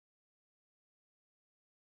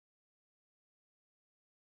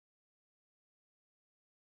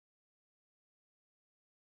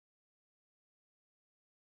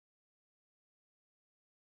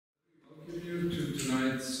to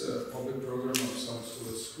tonight's public program of South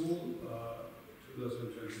School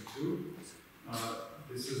 2022.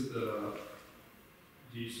 This is the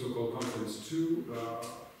so-called Conference 2.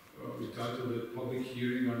 We titled it Public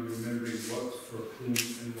Hearing on Remembering What, For Whom,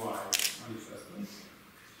 and Why, Manifesta.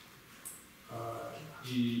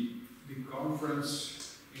 The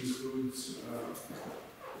conference includes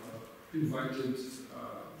invited,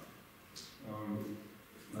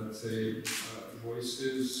 let's say,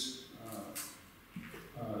 voices,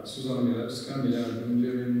 Suzana Milevska, Miljana,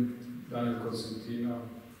 Dunđerin, Cosentino.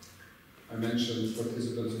 I mentioned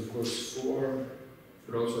participants, of course, 4,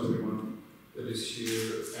 but also everyone that is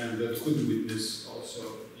here and that could witness also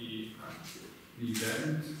the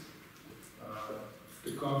event.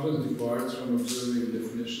 The conference departs from observing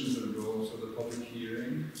definitions and roles of the public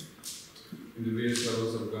hearing in the various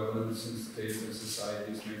levels of governance in states and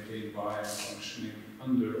societies maintained by and functioning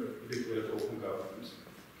under declared open government.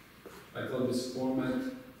 I thought this format,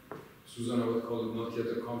 Suzana would call it not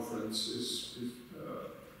yet a conference,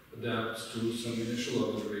 adapts to some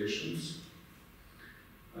initial observations.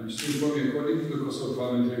 And just to inform you, according to the Kosovo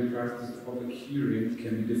parliamentary practice, the public hearing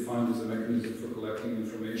can be defined as a mechanism for collecting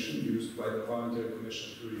information used by the parliamentary commission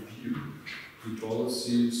to review the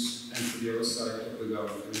policies and for the oversight of the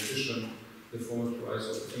government. In addition, the format provides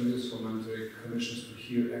opportunities for parliamentary commissions to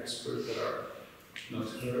hear experts that are not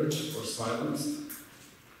heard or silenced,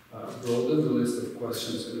 broaden the list of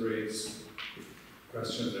questions and raise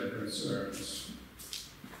questions and concerns.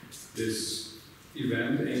 This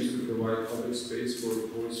event aims to provide public space for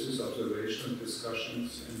voices, observations,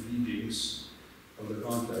 discussions, and readings of the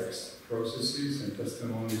context, processes, and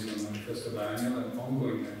testimonies on Manifesta biennial and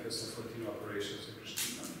ongoing Manifesta 14 operations in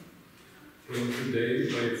Pristina. Hailed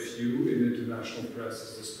today by a few in the international press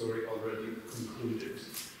as the story already concluded.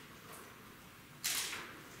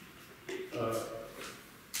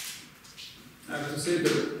 I have to say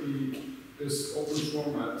that this open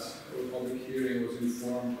format of public hearing was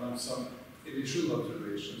informed on some initial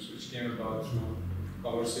observations which came about through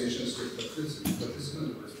conversations with participants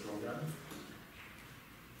of this program.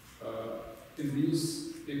 In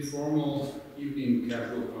these informal evening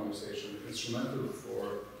casual conversations, instrumental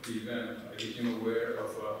for the event, I became aware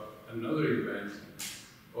of another event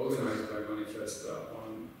organized by Manifesta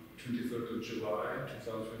on 23rd of July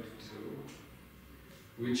 2022,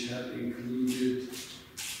 which had included,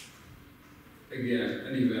 again,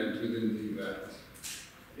 an event within the event.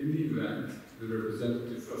 In the event, the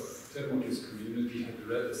representative of Thermokis community had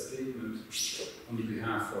read a statement on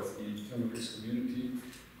behalf of the Thermokis community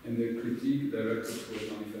and their critique directed toward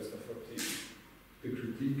Manifesta 14. The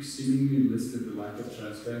critique seemingly listed the lack of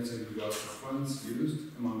transparency in regards to funds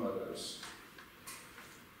used, among others.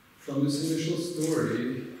 From this initial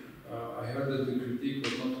story, I heard that the critique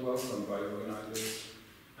was not welcomed by organizers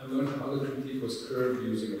and learned how the critique was curbed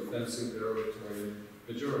using offensive, derogatory,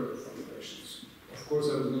 pejorative formulations. Of course,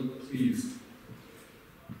 I was not pleased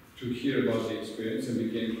to hear about the experience and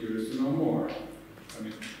became curious to know more. I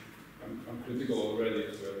mean, I'm critical already to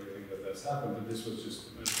everything that's happened, but this was just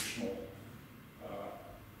an additional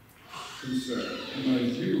concern. In my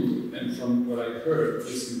view, and from what I heard,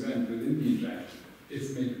 this event within the event,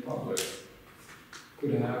 if made public,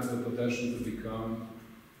 could have the potential to become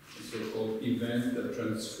a so-called event that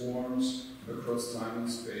transforms across time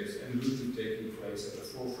and space and really taking place at the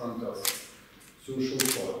forefront of social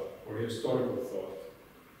thought or historical thought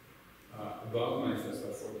about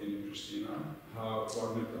Manifesta 14 in Pristina, how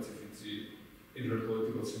Wagner Pacifici in her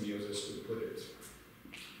political semiosis would put it.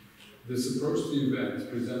 This approach to the event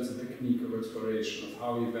presents a technique of exploration of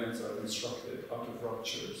how events are constructed out of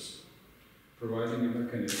ruptures, providing a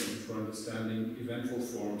mechanism for understanding eventful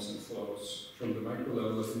forms and flows from the micro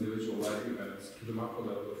level of individual life events to the macro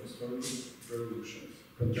level of historical revolutions,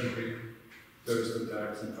 contemporary terrorist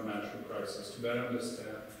attacks and financial crisis, to better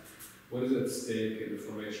understand what is at stake in the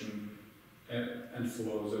formation and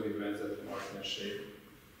flows of events that mark and shape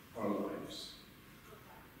our lives.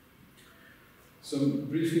 Some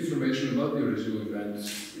brief information about the original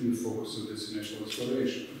events in the focus of this initial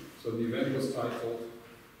exploration. So the event was titled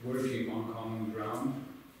Working on Common Ground.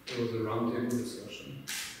 It was a roundtable discussion.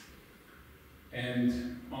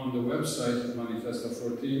 And on the website of Manifesta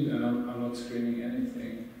 14, and I'm not screening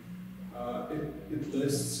anything, it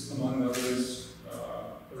lists, among others,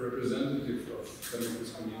 a representative of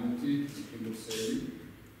Thermokis community,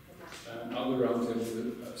 and other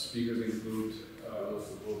roundtable speakers include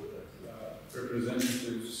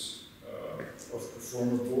representatives of the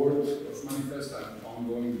former board of Manifesta and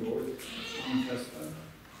ongoing board of Manifesta,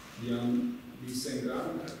 Jan Lisenga,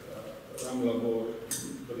 Ramlabo,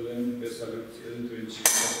 Berlin, Besalut, editor-in-chief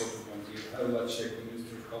of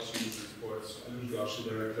Minister of Culture and Sports, Aljugashi,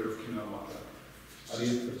 Director of Kinamata,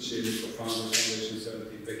 Ariel Perceli, co-founder of Foundation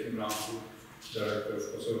 17, Bekim Rampu, Director of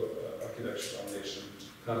Kosovo Architecture Foundation,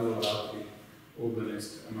 Carlo Ratti,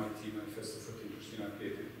 urbanist, MIT, Manifesta 14, Pristina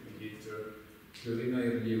creative mediator, Florina,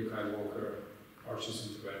 Jerliu, Kyle Walker, Arches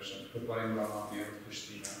Intervention, Papain Ramani of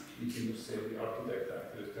Pristina, Niki Murseli, architect,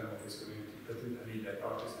 activist, Democracy Community, Petrit Halidek,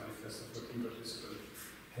 artist, Manifesta 14 participant,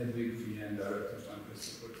 Hedwig Vien, Director of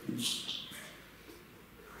Manifesta 14.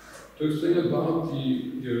 To explain about the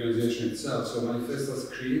organization itself, so Manifesta's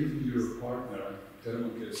Creative Europe partner,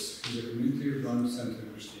 Thermokis, is a community-run center in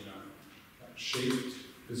Pristina, shaped,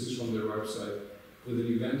 this is from their website, with an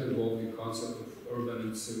event involving the concept of urban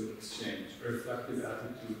and civil exchange, a reflective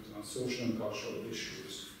attitude on social and cultural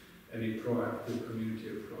issues, and a proactive community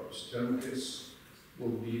approach. Thermokis will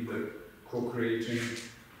be the co-creating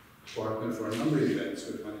partner for a number of events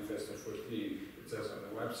with Manifesta 14. It says on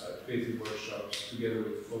the website, creative workshops together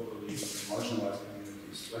with local leaders and marginalized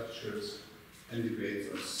communities, lectures and debates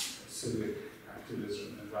on civic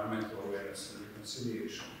activism, environmental awareness and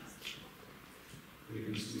reconciliation.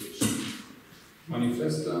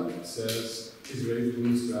 Manifesta says is very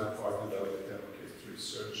pleased to have partnered up with Thermokis to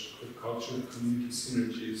research the culture and community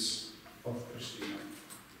synergies of Pristina.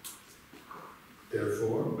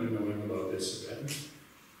 Therefore, when knowing about this event,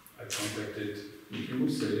 I contacted Niki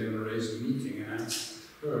Murseli and arranged a meeting and asked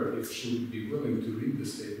her if she would be willing to read the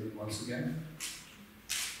statement once again.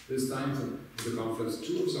 This time for the conference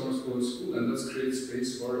 2 of Summer School, and thus create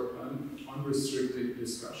space for an unrestricted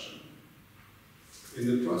discussion. In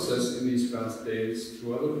the process, in these past days,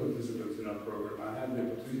 through other participants in our program, I had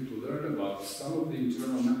the opportunity to learn about some of the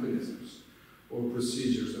internal mechanisms or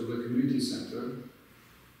procedures of the community center,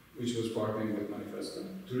 which was partnering with Manifesta,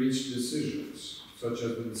 to reach decisions, such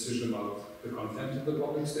as the decision about the content of the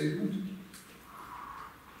public statement,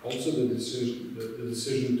 also the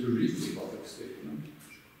decision to read the public statement,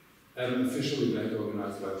 at an official event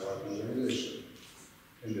organized by a partner organization,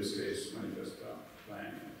 in this case, Manifesta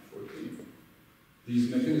Plan 14.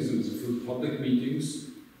 These mechanisms include public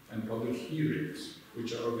meetings and public hearings,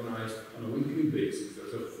 which are organized on a weekly basis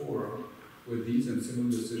as a forum where these and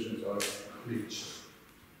similar decisions are reached.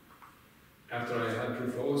 After I had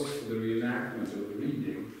proposed for the reenactment of the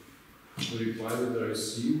reading, the reply that I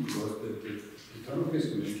received was that the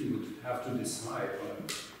Thermokis community would have to decide on a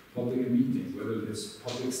public meeting whether this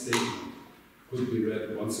public statement could be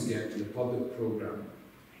read once again in a public program,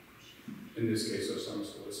 in this case of Summer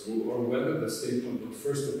School, or whether the statement would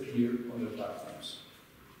first appear on the platforms,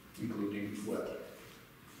 including web.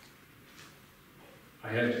 I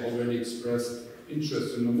had already expressed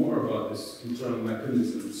interest to know more about these internal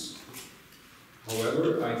mechanisms.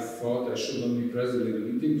 However, I thought I should not be present in the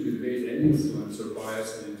meeting to evade any influence or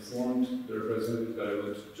bias, and informed the representative that I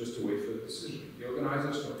would just wait for the decision. The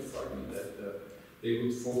organizers notified me that they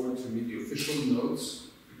would forward to me the official notes,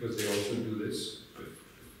 because they also do this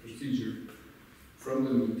procedure, from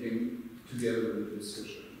the meeting together with the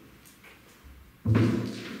decision.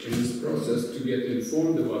 In this process, to get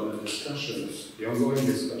informed about the discussions, the ongoing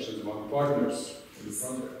discussions among partners in the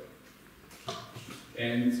project,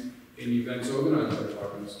 and in events organized by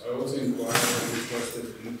partners, I also inquired and requested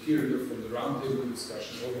material from the roundtable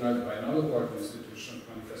discussion organized by another partner institution,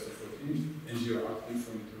 Manifesta 14, NGO Active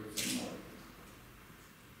from Tourism North.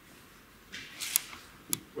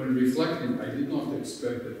 When reflecting, I did not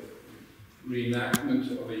expect that reenactment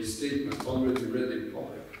of a statement already read in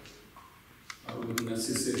public would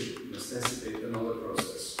necessitate another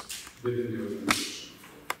process within the organization.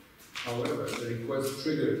 However, the request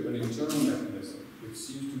triggered an internal mechanism which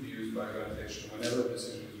seems to be used by organization whenever a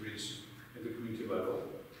decision is reached at the community level,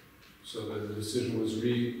 so that the decision was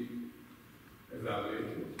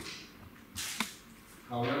re-evaluated.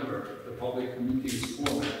 However, the public meetings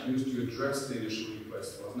format used to address the initial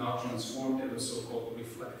request was now transformed into so-called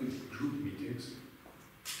reflective group meetings,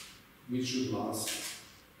 which should last,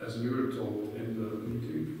 as we were told in the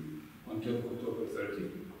meeting, until October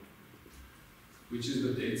 30, which is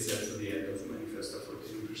the date set for the end of Manifesta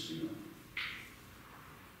 14 Pristina.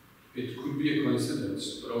 It could be a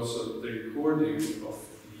coincidence, but also the recording of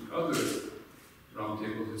the other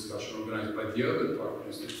roundtable discussion organized by the other partner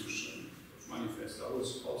institution of Manifesta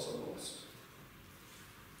was also lost.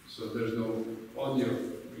 So there's no audio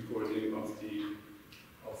recording of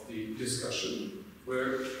the discussion,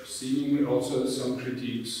 where seemingly also some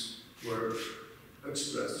critiques were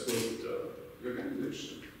expressed with the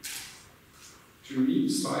organization. To me,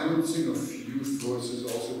 silencing of youth voices,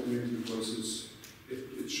 also community voices,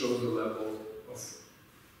 it shows a level of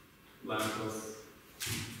lack of,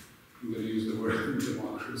 I'm going to use the word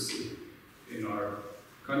democracy in our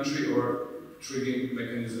country, or triggering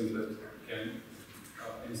mechanism that can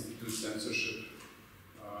institute censorship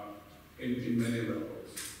in many levels.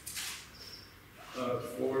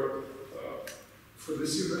 For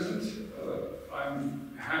this event,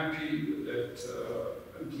 I'm happy that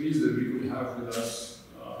and pleased that we could have with us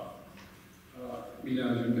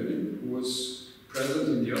Miljana, who was present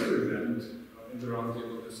in the other event in the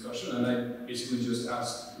roundtable discussion, and I basically just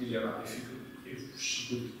asked Miljana if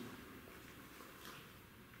she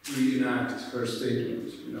could reenact her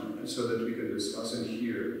statement, and so that we can discuss and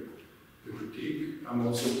hear the critique. I'm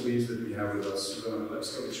also pleased that we have with us Suzana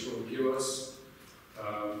Milevska, which will give us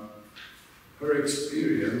her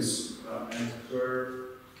experience and her,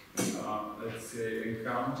 let's say,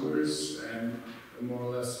 encounters and more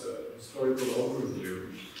or less a historical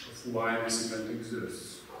overview of why this event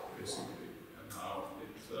exists, basically, and how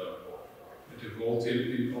it evolved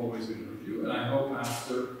always in review. And I hope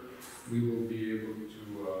after we will be able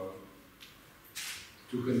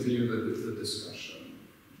to continue the discussion.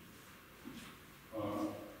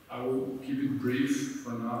 I will keep it brief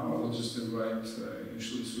for now. I will just invite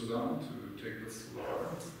initially Suzana to take the floor.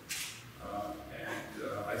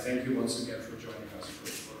 And I thank you once again for joining us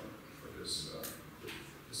for this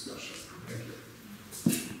discussion. Thank you.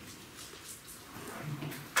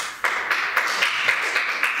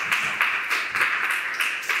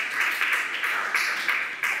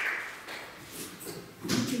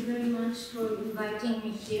 Thank you very much for inviting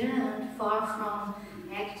me here, and far from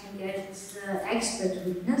acting as expert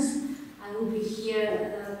witness, I will be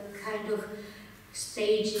here kind of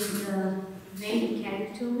staging the main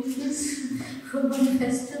character witness for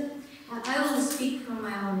Manifesta. I will speak from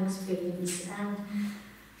my own experience, and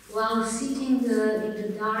while sitting in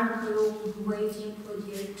the dark room waiting for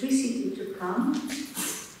the electricity to come,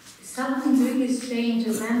 something really strange, a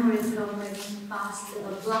memory from my past, a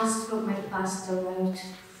blast from my past arrived.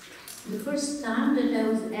 The first time that I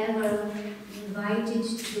was ever invited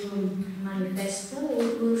to Manifesta,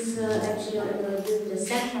 it was actually the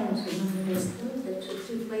second Manifesta that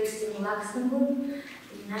took place in Luxembourg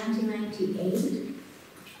in 1998.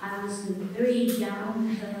 I was a very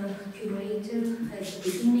young curator at the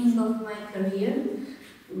beginning of my career,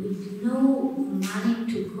 with no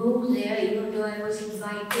money to go there, even though I was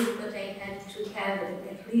invited, but I had to have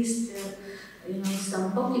at least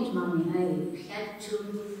some pocket money. I had to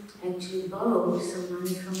actually borrow some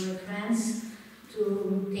money from my friends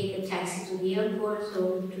to take a taxi to the airport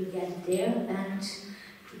or to get there. And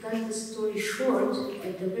to cut the story short,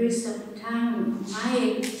 at the very same time, my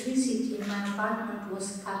electricity in my apartment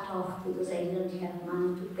was cut off because I didn't have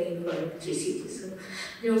money to pay for electricity. So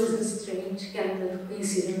there was a strange kind of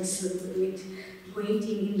coincidence with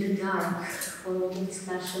waiting in the dark for the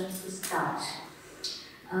discussion to start.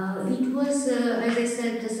 It was, as I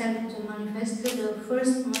said, the second Manifesta. The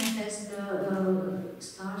first Manifesta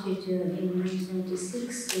started in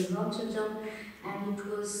 1996 in Rotterdam, and it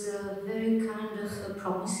was very kind of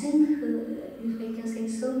promising, if I can say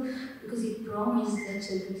so, because it promised that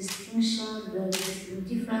the distinctions, the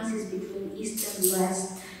differences between East and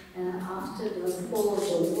West after the fall of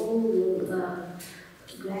the wall will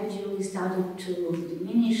gradually started to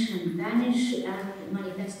diminish and vanish, and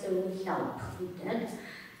Manifesta will help with that.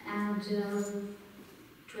 And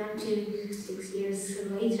 26 years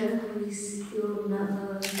later, we still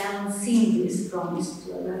haven't seen this promise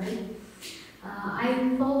to arrive.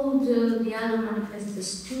 I followed the other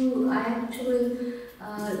manifestos too. I actually,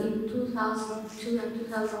 in 2002 and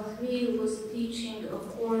 2003, was teaching a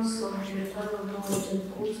course on territorial knowledge at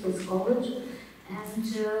Kosovo College.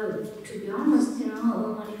 And to be honest,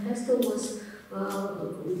 Manifesta was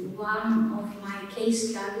one of my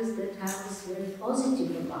case studies that I was very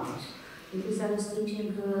positive about, because I was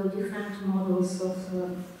teaching different models of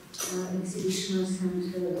exhibitions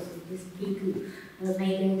and these big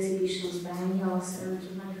mega exhibitions, biennials, and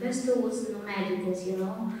Manifesta was nomadic, as you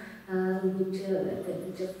know,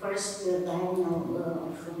 with the first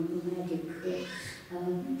biennial from nomadic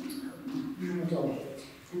model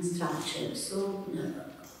and structure. So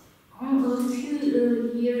a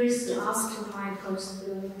few years after my first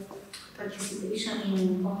participation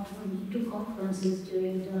in two conferences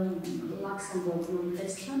during the Luxembourg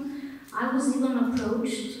Manifesta, I was even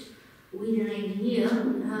approached with an idea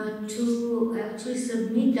to actually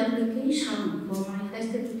submit the application for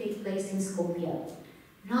Manifesta to take place in Skopje.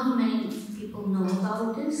 Not many people know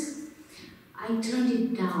about this. I turned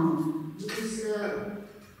it down because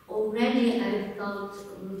already I felt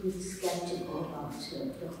a little bit skeptical about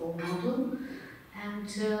the whole model, and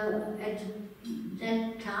at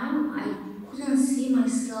that time I couldn't see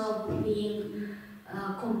myself being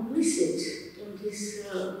complicit in this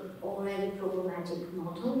already problematic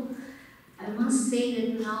model. I must say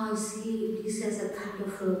that now I see this as a kind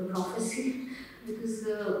of a prophecy, because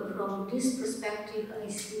from this perspective I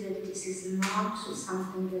see that this is not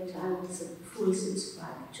something that I was fully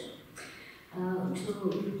subscribed to.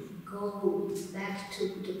 To go back to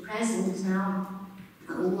the present now,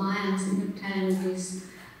 why I'm telling this,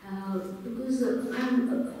 because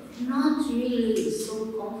I'm not really so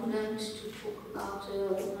confident to talk about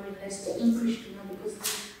Manifesta in Pristina, because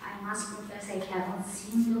I must confess I haven't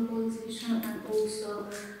seen the whole exhibition, and also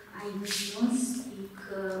I don't speak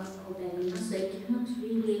Albanian, so I cannot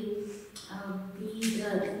really be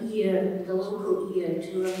the ear, the local ear,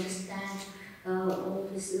 to understand all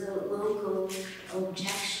these local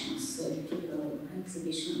objections to the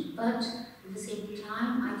exhibition. But at the same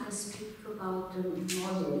time, I can speak about the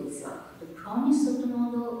model itself, the promise of the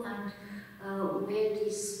model, and where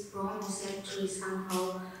this promise actually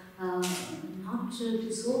somehow not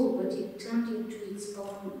dissolved, but it turned into its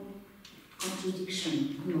own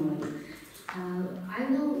contradiction in a way. I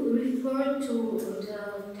will refer to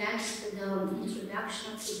the text, the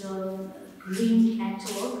introduction to the green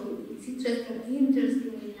catalog. It's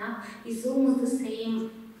interestingly enough, it's almost the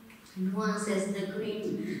same nuance as the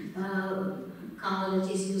green color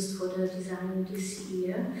that is used for the design this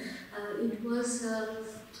year. It was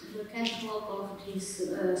the catalog of this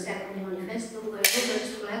second manifesto, where Robert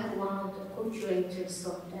Fleck, one of the co-curators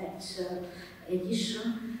of that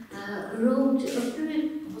edition, wrote a very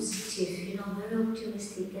positive, very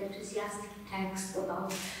optimistic, enthusiastic text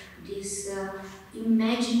about this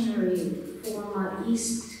imaginary former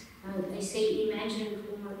East. I say imaginary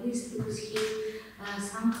former East because he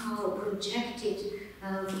somehow projected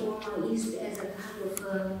former East as a kind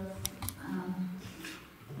of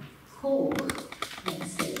whole,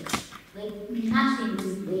 let's say. Like nothing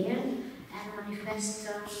is there, and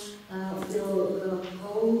Manifesta will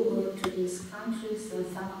go to these countries and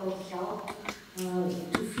somehow help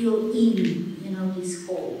to fill in, this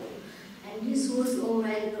hole. And this was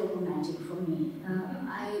already problematic for me.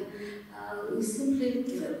 I simply,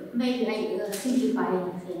 maybe I simplify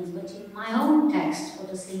things, but in my own text for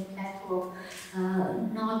the same catalog,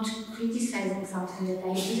 not criticizing something that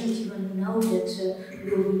I didn't even know that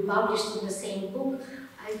will be published in the same book,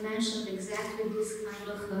 I mentioned exactly this kind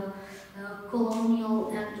of colonial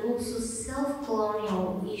and also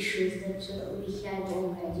self-colonial issues that we had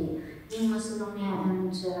already in Macedonia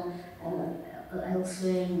and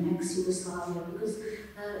elsewhere in ex-Yugoslavia, because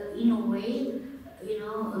in a way,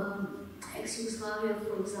 ex-Yugoslavia,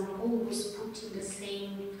 for example, was put in the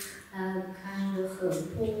same kind of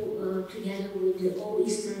pool together with all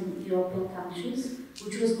Eastern European countries,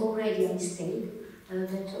 which was already a mistake,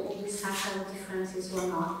 that all these subtle differences were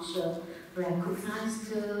not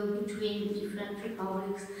recognized between different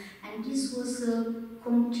republics, and this was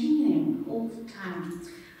continuing all the time.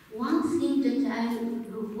 One thing that I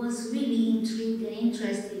was really intrigued and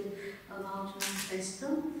interested about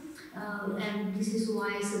Manifesta, and this is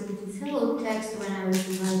why I submitted several texts when I was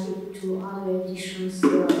invited to other editions,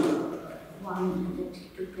 one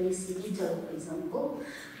that took place in Italy, for example,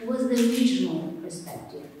 was the regional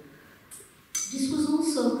perspective. This was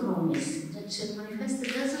also a promise that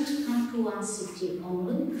Manifesta doesn't come to one city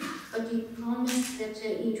only, but it promised that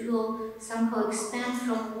it will somehow expand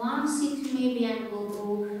from one city maybe and will go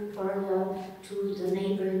further to the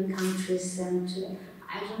neighboring countries. And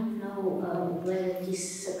I don't know whether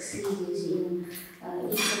this succeeded in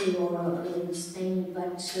Italy or in Spain,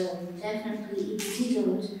 but definitely it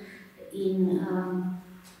didn't in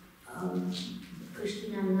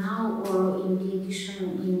Pristina now, or in the edition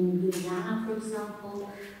in Miljana, for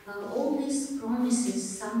example. All these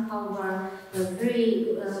promises somehow were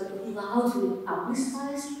very loudly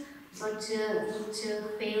publicized, but it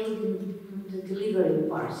failed in the delivery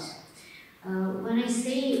part. When I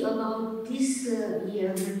say about this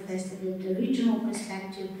year Manifesta that the regional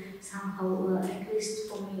perspective somehow, at least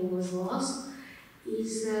for me, was lost,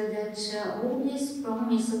 is that all this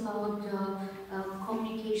promise about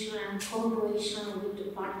communication and collaboration with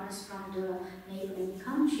the partners from the neighboring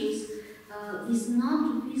countries is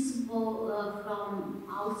not visible from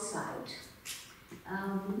outside.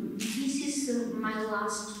 This is my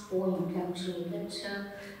last point, actually, that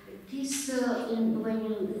this, when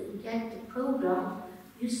you get the program,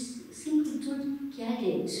 you simply don't get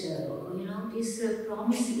it. This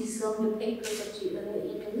promise is on the paper, but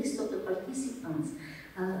in the list of the participants,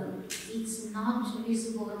 it's not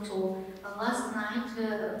visible at all. Last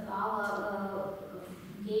night, Paula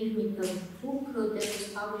gave me the book that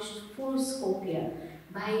was published for Skopje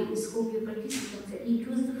by Skopje participants. It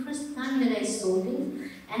was the first time that I saw it,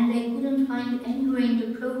 and I couldn't find anywhere in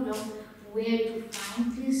the program where to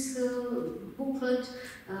find this booklet.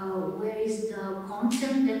 where is the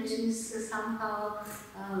content that is somehow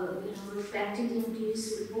reflected in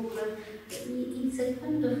this booklet. It's a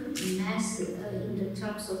kind of mess in the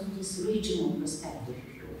terms of this regional perspective.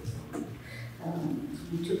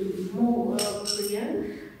 To be more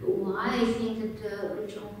clear, why I think that the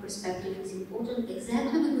regional perspective is important,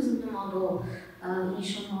 exactly because of the model,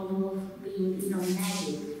 initial model of being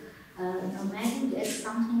nomadic. Nomadic as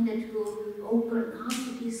something that will open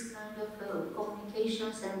up this kind of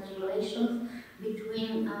communications and relations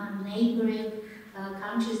between neighboring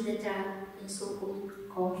countries that are in so-called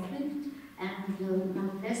conflict, and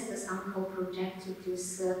Manifesta somehow projected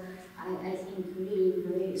this, I think, really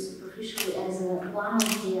very superficially as one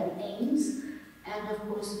of their aims. And of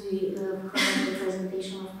course, we heard the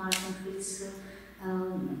presentation of Martin Fritz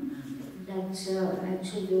that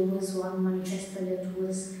actually there was one Manifesta that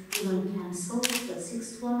was even cancelled, the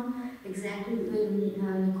sixth one, exactly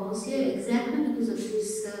in Nicosia, exactly because of this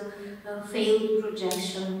failed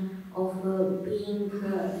projection of being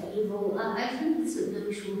able, I think it's the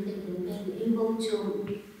visual thinking, being able to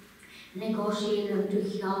negotiate and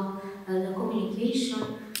to help the communication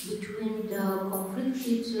between the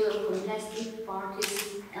conflicted, contested parties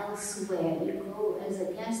elsewhere. You go as a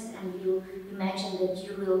guest and you imagine that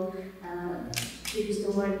you will, to use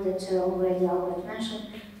the word that already Albert mentioned,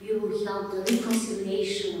 you will help the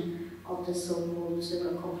reconciliation of the so-called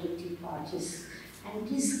conflicted parties. And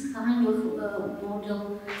this kind of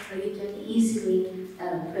model, you can easily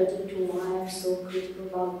predict why I'm so critical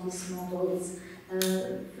about this model. It's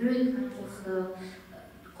very kind of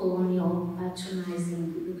colonial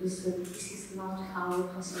patronizing, because this is not how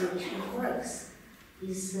reconciliation works.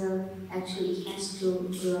 This actually has to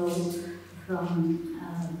grow from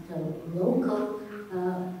the local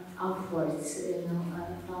upwards,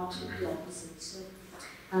 not the opposite.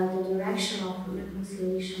 The direction of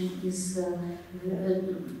reconciliation is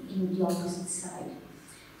in the opposite side.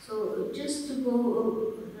 So just to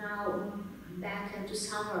go now back and to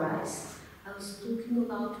summarize, I was talking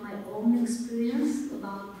about my own experience,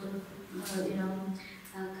 about the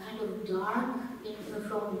kind of dark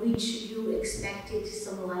from which you expected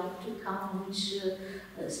some light to come, which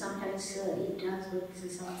sometimes it does,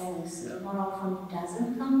 but sometimes more often it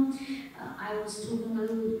doesn't come. I was talking a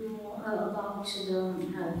little bit more about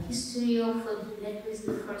the history of at least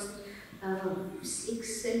the first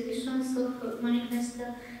 6 editions of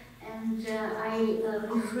Manifesta, and I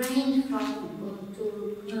refrained from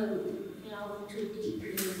too deep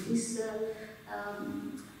in this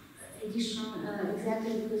edition,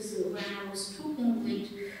 exactly because when I was talking with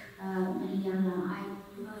Miljana, I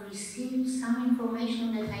received some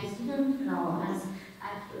information that I didn't know, and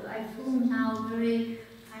I feel now very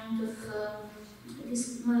kind of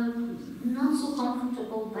not so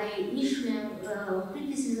comfortable by issuing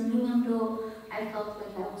criticism, even though I felt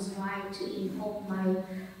like I was right in all my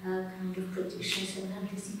kind of predictions and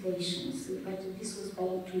anticipations, but this was by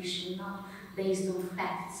intuition, not based on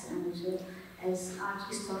facts. And as art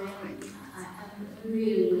historian, I'm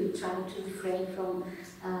really trying to refrain from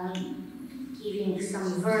giving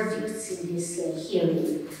some verdicts in this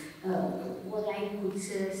hearing. What I could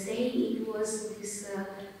say, it was this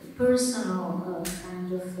personal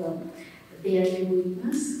kind of bearing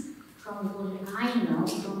witness from what I know,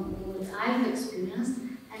 from what I've experienced,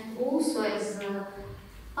 and also as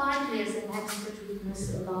partly as an expert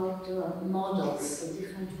witness about models,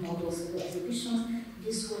 different models of exhibitions.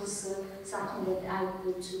 This was something that I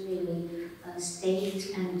could really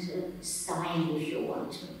state and sign, if you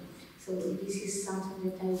want to. So this is something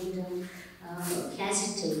that I would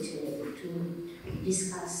hesitate to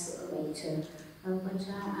discuss later. But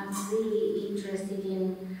I'm really interested in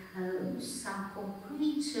some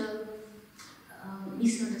concrete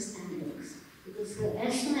misunderstandings. Because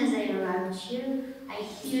as soon as I arrived here, I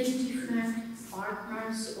hear different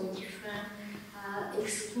partners or different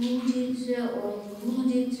excluded or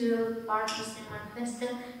included partners in Manifesta,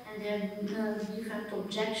 and there are different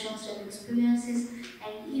objections and experiences.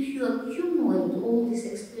 And if you accumulate all these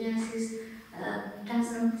experiences,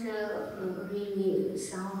 doesn't really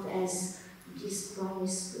sound as these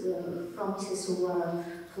promises were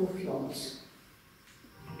fulfilled.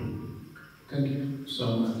 Thank you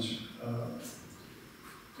so much.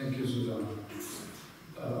 Thank you, Suzana.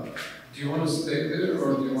 Do you want to stay there,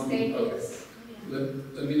 or do you want to? Okay.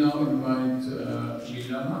 Let me now invite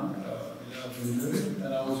Miljana, Dunđerin,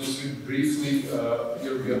 and I will just read briefly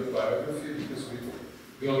your biography, because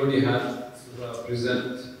we already had Suzana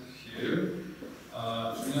present here.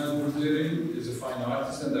 Miljana Dunđerin is a fine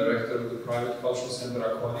artist and director of the private cultural center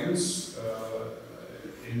Aquarius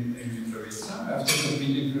in Mitrovica. After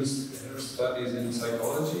completing her studies in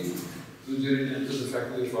psychology, Dunđerin entered the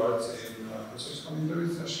Faculty of Arts in Kosov's commentary.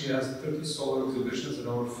 She has 30 solo exhibitions and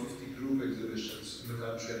over 50 group exhibitions in the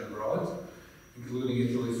country and abroad, including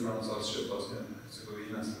Italy, France, Austria, Bosnia and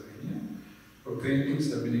Herzegovina, and Slovenia. Her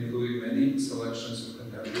paintings have been including many selections of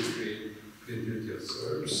contemporary creativity of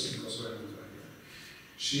Serbs in Kosovo and Ardijana.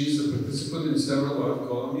 She is a participant in several art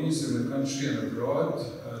colonies in the country and abroad.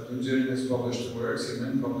 Dunđerin has published works in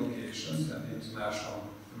many publications and international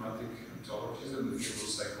thematic anthologies in the field of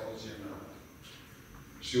psychology and art.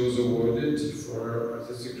 She was awarded for her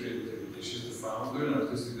artistic creativity. She's the founder and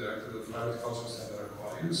artistic director of the Private Cultural Center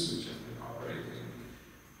Aquarius, which has been operating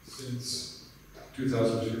since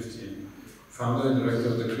 2015. Founder and director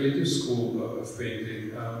of the Creative School of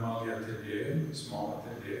Painting, Mali Atelier, Small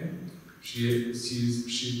Atelier.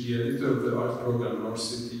 She's the editor of the art program North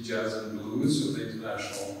City Jazz and Blues of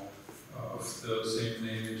the same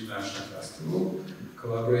name International Festival,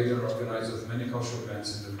 collaborator and organizer of many cultural events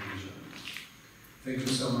in the region. Thank you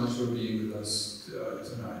so much for being with us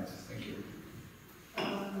tonight. Thank you.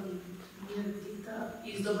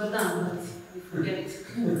 Is dobar dan, but I forget.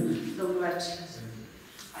 Dobro večer.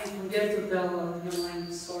 I forget to tell your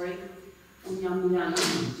line story. Miljana.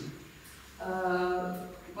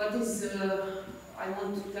 What is I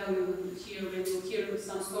want to tell you here, when you hear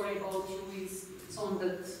some story about you, is on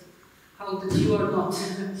that how that you are not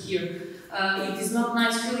here. It is not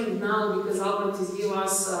nice feeling now because Albert is giving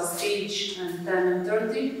us a stage and 10 and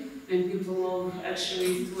 30 when people are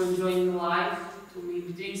actually to enjoying life, to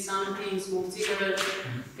maybe drink something, smoke cigarettes,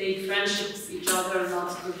 take friendships each other,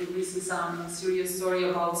 not to be listening some serious story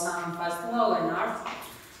about some festival and art.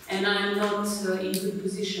 And I'm not in good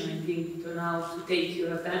position, I think, to now to take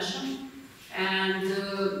your attention.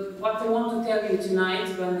 And what I want to tell you tonight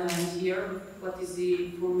when I'm here, what is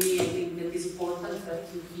for me, I think that is important that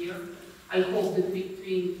you hear. I hope that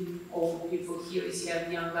between all people here is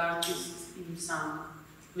have young artists in some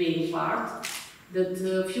way of art, that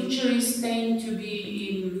the future is staying to be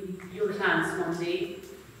in your hands one day.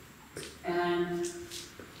 And it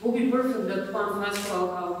will be perfect that one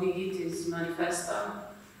festival, how big it is, Manifesta,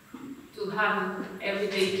 to have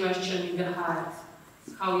everyday question in the heart.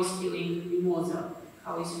 How is feeling Mimosa?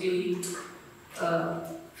 How is feeling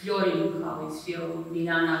Florina? How is feeling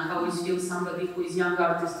Miljana? How is feeling somebody who is young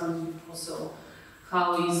artist on Kosovo?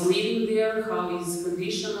 How is living there? How is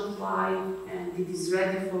condition of life? And it is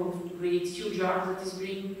ready for great, huge art that is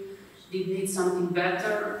bring. Did need something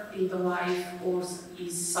better in the life, or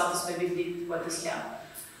is satisfied with it, what is here?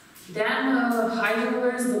 Then high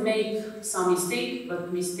learners, they make some mistake,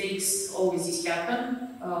 but mistakes always is happen.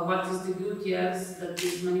 What is the good? Yes, that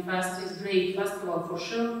this Manifesta is great festival for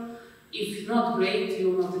sure. If not great,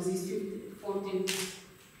 you will not exist 14th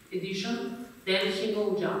edition. Then he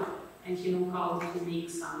know job, and he know how to make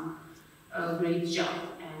some great job.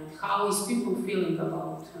 And how is people feeling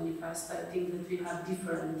about Manifesta? I think that we have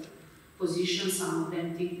different positions. Some of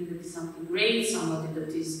them think that it is something great, somebody that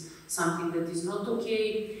is something that is not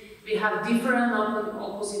okay. We have different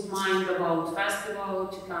opposite mind about festival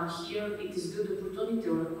to come here. It is good opportunity,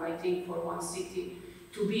 I think, for one city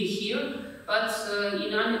to be here. But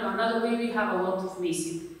in another way, we have a lot of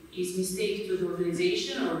missing. Is mistake to the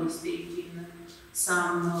organization or mistake in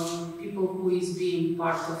some people who is being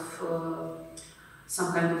part of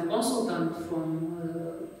some kind of consultant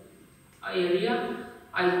from area.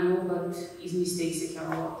 I don't know, but is mistakes they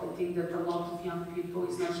have a lot. I think that a lot of young people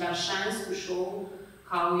is not have chance to show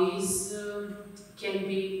how is can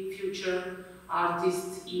be future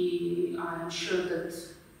artist. I'm sure that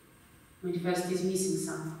Manifesta is missing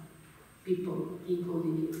some people,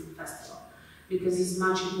 including the festival, because it's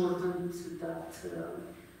much important that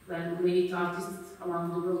when great artists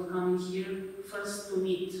around the world coming here, first to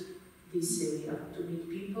meet this area, to meet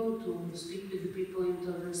people, to speak with the people, and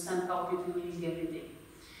to understand how people living every day.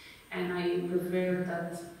 And I prefer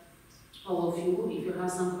that all of you, if you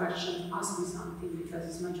have some question, ask me something, because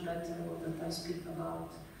it's much better that I speak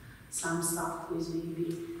about some stuff which maybe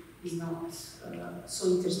is not so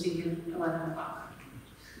interesting in 11 o'clock.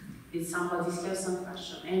 Did somebody have some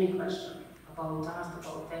question, any question about art,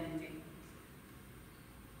 about anything?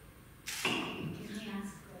 Can I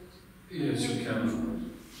ask a question? Yes, you can, of course.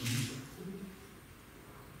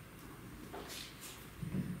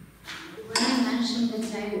 When I mentioned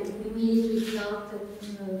that I immediately felt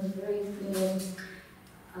very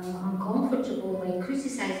uncomfortable by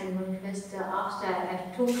criticizing Manifesta after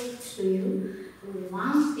I talked to you,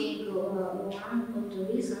 one thing, one of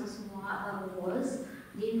the reasons was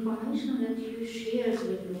the information that you shared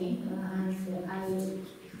with me, and I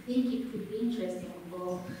think it would be interesting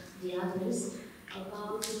for the others,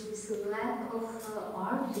 about this lack of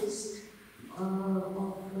artists,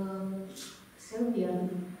 of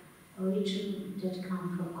Serbian origin that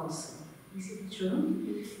come from Kosovo. Is it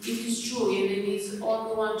true? It is true, and it is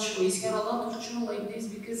only one true. It's have a lot of true like this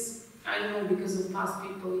because, I don't know, because of past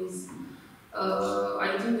people is,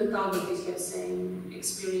 I think that Albert have same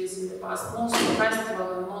experience in the past. Most of the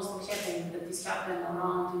festival and most of happening that is happening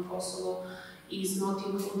around in Kosovo is not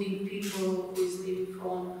including people who is living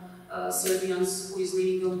from Serbians who is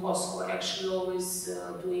living in Kosovo, actually always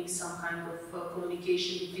doing some kind of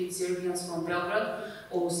communication between Serbians from Belgrade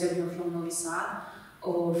or Serbians from Novi Sad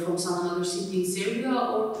or from some other city in Serbia,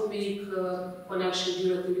 or to make connection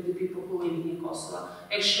directly with the people who live in Kosovo.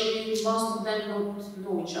 Actually, most of them don't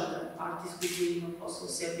know each other, artists who live in Kosovo,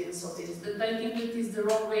 Serbians, so this. That I think that is the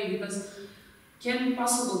wrong way, because can be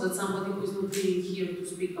possible that somebody who is not living here to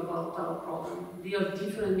speak about our problem. We are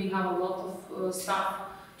different, we have a lot of stuff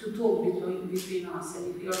to talk between us,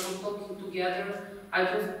 and if we are not talking together, I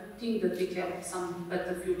don't think that we have some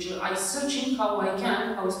better future. I'm searching how I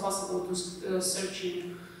can, how it's possible to search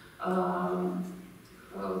in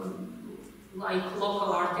like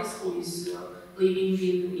local artists who is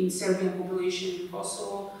living in Serbian population in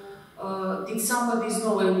Kosovo. Did somebody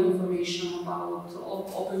know any information about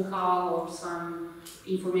open call or some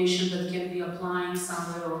information that can be applying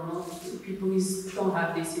somewhere or not? People don't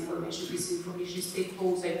have this information. This information is stay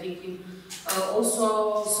close, I think.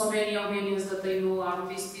 Also, so many Armenians that I know,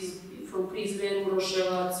 artists from Prizren,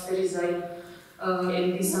 Uroševac, Ferizaj,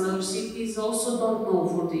 and these other cities also don't know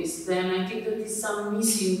for this. Then I think that is some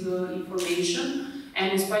missing information.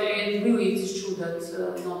 And really it is true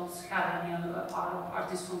that not have any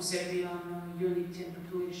artists from Serbian unity and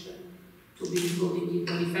population to be included in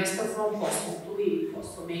Manifesta from Kosovo, to live in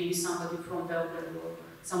Kosovo, maybe somebody from Belgrade or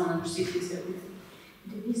some other cities.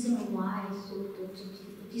 The reason why I thought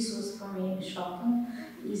that this was for me shocking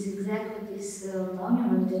is exactly this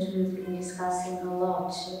monument that we've been discussing a lot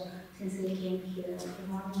since I came here. The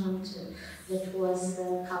monument that was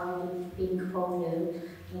covered with pink folio,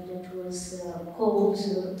 that was called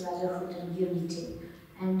Brotherhood and Unity.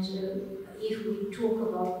 And if we talk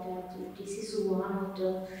about that, this is one of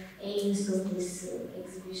the aims of this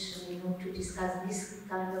exhibition, to discuss this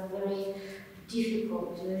kind of very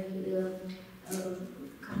difficult, kind of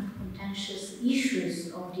contentious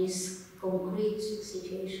issues of this concrete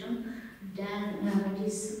situation, then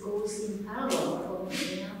this goes in parallel for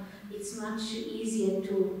me. It's much easier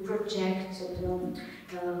to project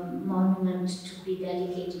the monument to be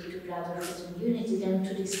dedicated to brotherhood and unity than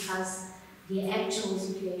to discuss the actual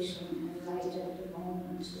situation right at the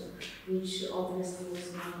moment, which obviously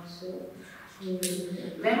was not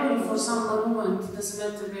memory for some monument. It doesn't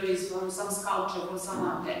matter where it's from, some sculpture or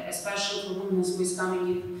some, especially for monuments who is coming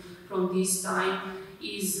in from this time,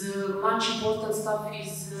 is much important stuff.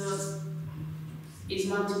 Is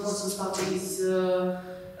much important stuff is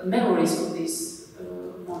memories of this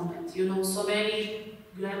monument. So many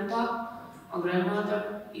grandpa or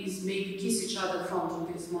grandmother is maybe kiss each other from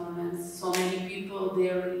this monument. So many people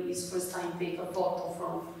there is first time take a photo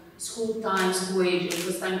from school time, school age,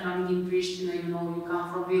 first time coming in Pristina, you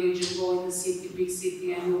come from village and go in the city, big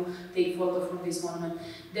city, and you take photo from this monument.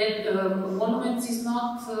 Then monument is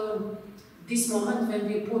not this moment when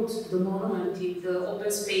we put the monument in the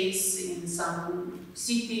open space in some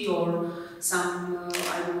city or some,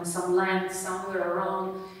 I don't know, some land somewhere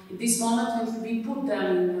around. In this moment when we put them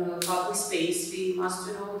in public space, we must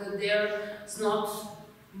know that there is not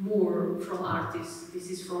more from artists. This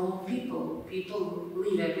is from people. People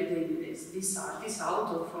live every day with this. This artist,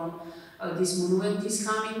 author from this monument is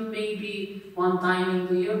coming maybe one time in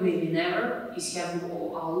the year, maybe never. Is having a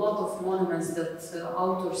lot of monuments that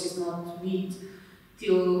authors is not meet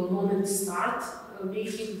till moment start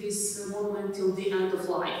making this monument till the end of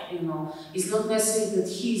life. It's not necessary that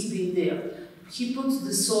he's been there. He puts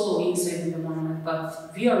the soul inside in the monument,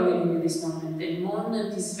 but we are living in this monument. The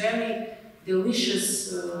monument is very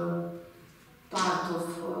delicious part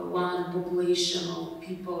of one population of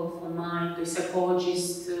people of mind, the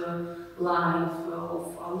psychologist life,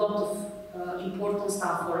 of a lot of important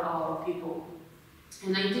stuff for our people.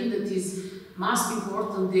 And I think that is most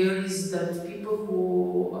important there is that people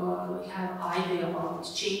who have idea about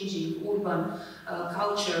changing urban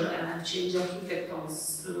culture and change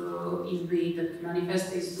architectures in way that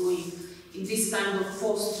Manifesta is doing in this kind of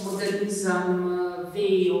post-modernism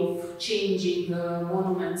way of changing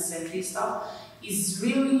monuments and this stuff is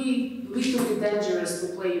really little bit dangerous to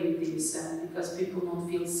play with this because people don't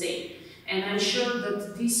feel safe. And I'm sure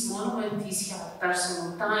that this monument is have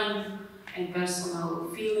personal time and personal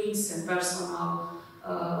feelings and personal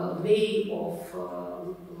way of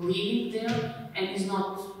living there, and is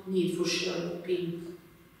not need for sure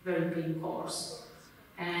very pink colors.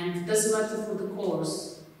 And it doesn't matter for the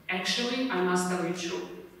colors. Actually, I must tell you true.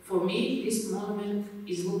 For me, this monument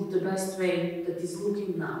is looked the best way that is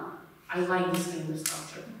looking now. I like this kind of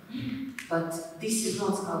sculpture. But this is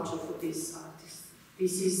not sculpture for this artist.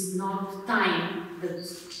 This is not time that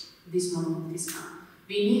this monument is come.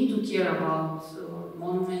 We need to care about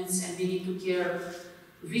monuments, and we need to care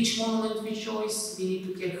which monument we choose. We need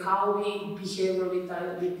to care how we behave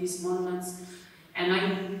with these monuments.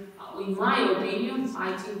 And in my opinion,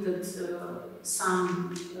 I think that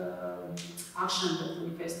some action that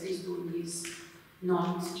Manifesta is doing is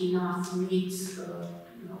not enough needs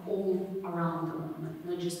all around the monument,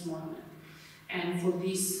 not just monument. And for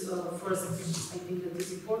this, first, I think that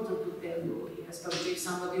it's important to tell you, especially if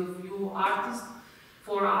somebody of you artists,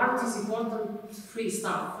 for art is important three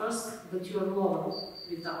stuff. First, that you are lower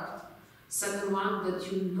with art. Second one,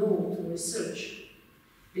 that you know to research.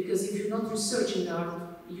 Because if you're not researching art,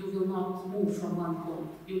 you will not move from one point.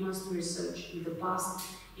 You must research in the past,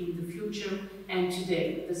 in the future, and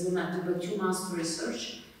today. It doesn't matter, but you must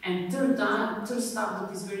research. And third stuff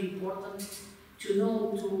that is very important, to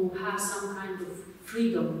know to have some kind of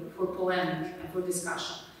freedom for polemic and for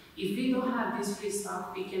discussion. If we don't have this free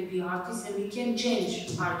stuff, we can be artists and we can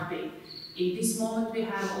change art way. In this moment, we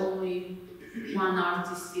have only one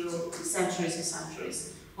artist still centuries and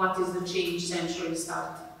centuries. What is the change century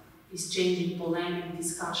start? Is changing polemic,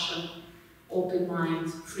 discussion, open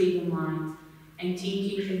mind, freedom mind, and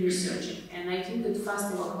thinking and researching. And I think that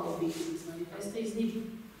first of all, how big is Manifesta is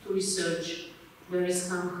needed to research where is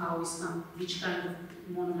come, how is come, which kind of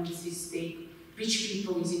monuments is take, which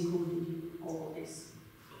people is included in all of this.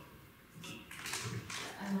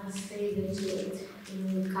 I must say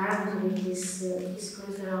that currently this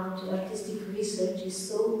discourse around artistic research is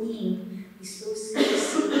so in, is so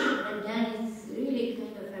serious, and then it's really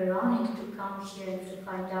kind of ironic to come here and to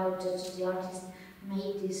find out that the artist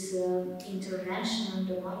made this intervention on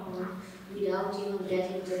the monument without even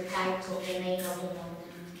getting the title, the name of the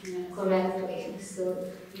monument correctly. So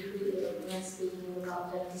if we are speaking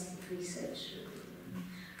about artistic research,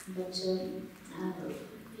 but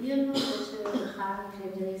you know that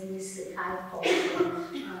currently there is this hype of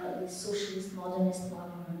socialist modernist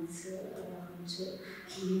monuments around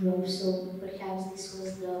Europe, so perhaps this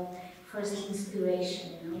was the first inspiration.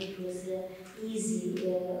 It was easy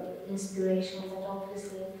inspiration, but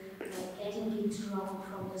obviously getting it wrong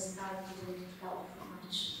from the start didn't help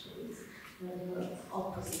much. It's the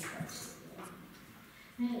opposite.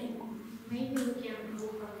 Maybe we can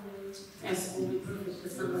move on. Yes, we'll be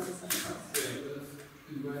perfect.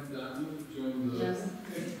 Invite Daniel to join the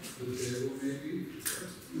table, maybe.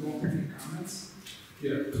 You want any comments?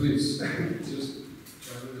 Yeah, please. Just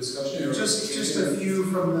join the discussion. Just a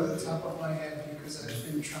few from the top of my head, because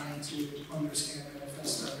I've been trying to understand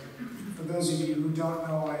Manifesta. For those of you who don't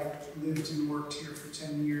know, I lived and worked here for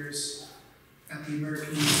 10 years at the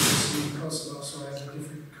American University in Kosovo, so I have a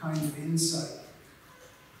different kind of insight.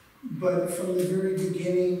 But from the very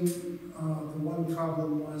beginning, the one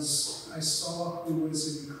problem was I saw who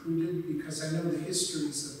was included, because I know the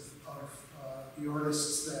histories of the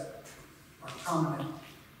artists that are prominent.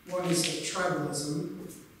 One is the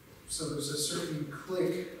tribalism, so there's a certain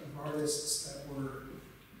clique of artists that were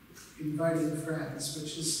inviting friends,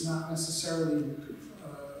 which is not necessarily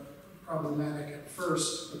problematic at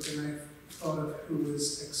first, but then I thought of who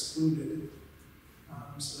was excluded.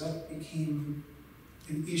 So that became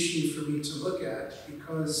an issue for me to look at,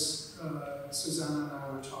 because Suzana and I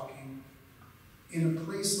were talking, in a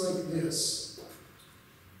place like this,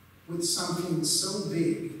 with something so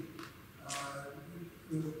big,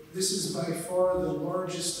 this is by far the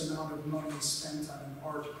largest amount of money spent on an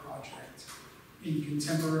art project in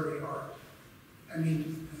contemporary art. I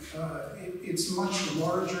mean, it's much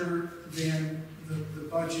larger than the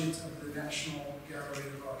budget of the National Gallery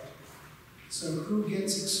of Art. So who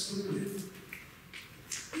gets excluded?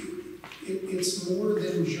 It's more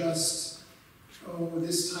than just, oh,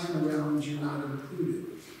 this time around you're not included.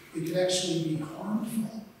 It could actually be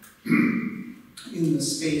harmful in the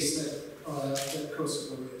space that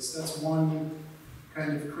Kosovo is. That's one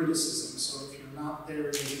kind of criticism. So if you're not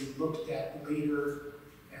there, you'll be looked at later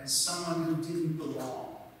as someone who didn't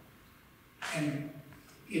belong. And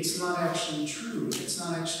it's not actually true. It's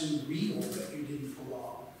not actually real that you didn't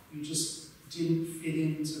belong. You just didn't fit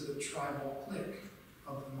into the tribal clique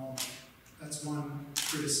of the moment. That's one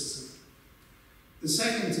criticism. The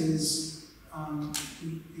second is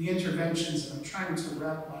the interventions, and I'm trying to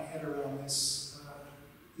wrap my head around this.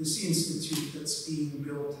 This institute that's being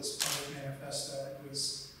built as part of Manifesta, it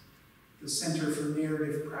was the Center for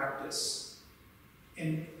Narrative Practice.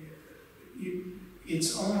 And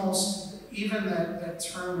it's almost, even that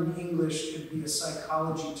term in English could be a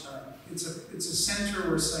psychology term. It's a center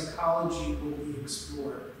where psychology will be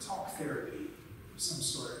explored, talk therapy of some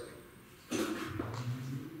sort.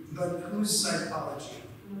 But whose psychology?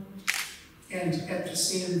 And at the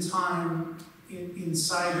same time,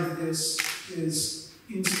 inside of this is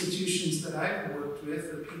institutions that I've worked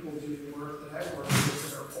with, or people doing work that I've worked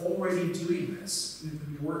with that are already doing this and have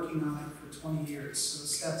been working on it for 20 years. So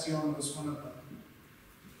Station was one of them.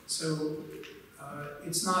 So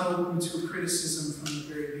it's not open to criticism from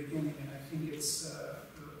the very beginning, and I think it's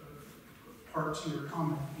part to your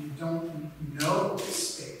comment. You don't know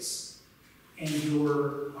this space, and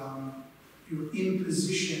your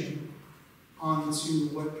imposition onto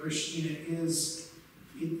what Pristina is,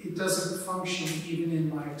 it doesn't function even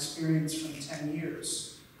in my experience from 10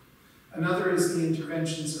 years. Another is the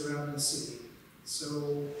interventions around the city.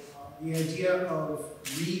 So the idea of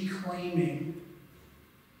reclaiming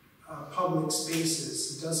public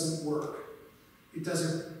spaces doesn't work.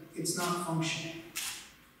 It's not functioning.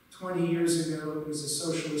 20 years ago, it was a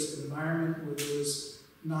socialist environment where there was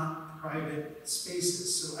not private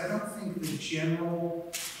spaces. So I don't think the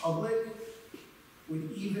general public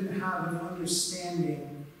would even have an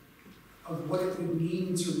understanding of what it would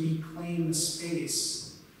mean to reclaim a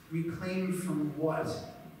space. Reclaim from what?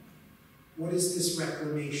 What is this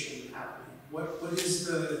reclamation happening? What is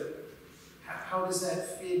the, how does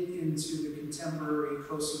that fit into the contemporary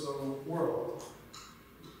Kosovo world?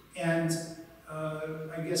 And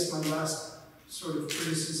I guess my last sort of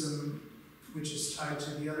criticism, which is tied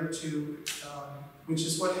to the other two, which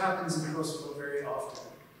is what happens in Kosovo very often.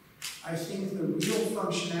 I think the real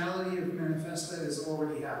functionality of Manifesta has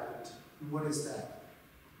already happened. And what is that?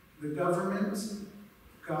 The government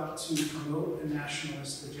got to promote a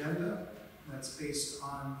nationalist agenda that's based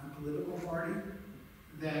on a political party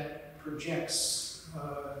that projects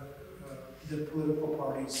the political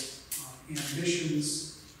party's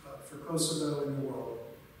ambitions for Kosovo in the world.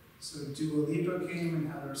 So Dua Lipa came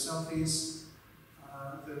and had her selfies,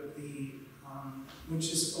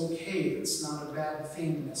 which is okay. It's not a bad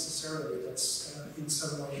thing necessarily. That's in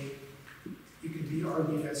some way, it could be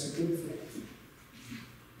argued as a good thing.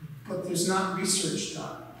 But there's not research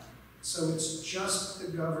done. So it's just the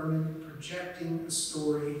government projecting a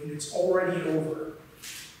story, and it's already over.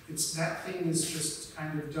 That thing is just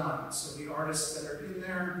kind of done. So the artists that are in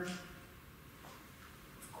there,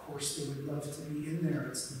 of course they would love to be in there.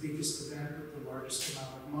 It's the biggest event with the largest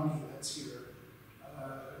amount of money that's here.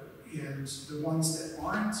 And the ones that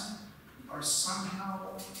aren't are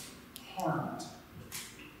somehow harmed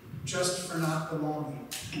just for not belonging.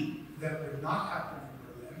 That would not happen in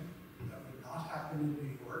Berlin. That would not happen in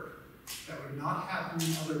New York. That would not happen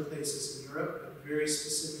in other places in Europe, but very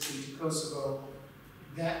specifically to Kosovo.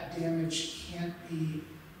 That damage can't be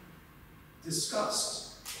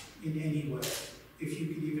discussed in any way, if you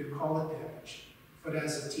could even call it damage. But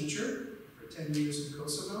as a teacher, for 10 years in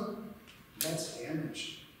Kosovo, that's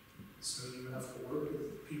damage. So you have to work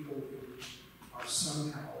with people who are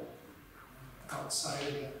somehow outside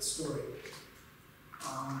of that story.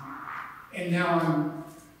 And now I'm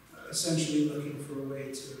essentially looking for a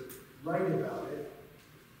way to write about it,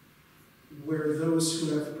 where those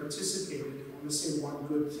who have participated, I want to say one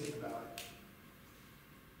good thing about it.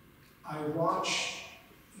 I watch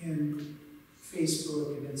in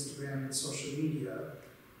Facebook and Instagram and social media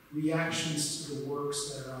reactions to the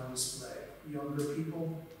works that are on display. Younger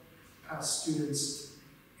people, past students,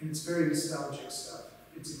 and it's very nostalgic stuff.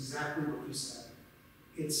 It's exactly what you said.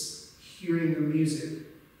 It's hearing the music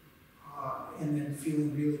and then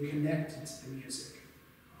feeling really connected to the music.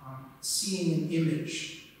 Seeing an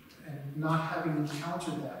image and not having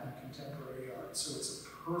encountered that in contemporary art. So it's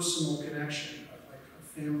a personal connection, like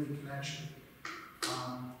a family connection.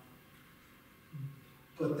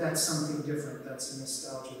 But that's something different. That's a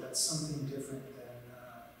nostalgia. That's something different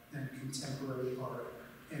than contemporary art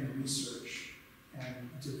and research and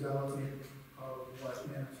development of what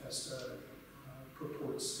Manifesta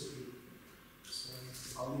purports to be. So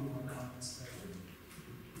I'll leave my comments there.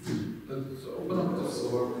 Let's open up the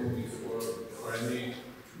floor maybe for any.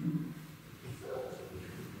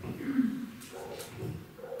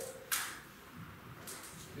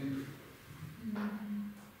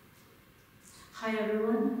 Hi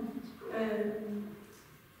everyone.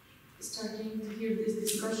 Starting to hear this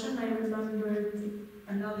discussion, I remembered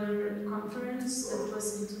another conference that was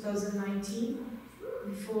in 2019,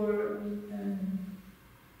 before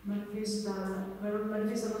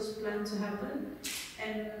Manifesta was planned to happen.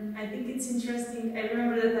 And I think it's interesting. I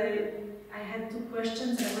remember that I had 2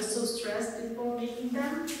 questions. I was so stressed before making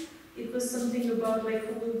them. It was something about like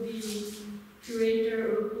who will be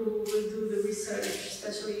curator or who will do the research,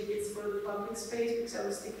 especially if it's for the public space, because I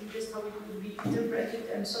was thinking just how it would be interpreted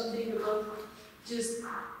and something about just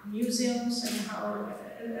museums and how,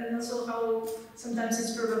 and also how sometimes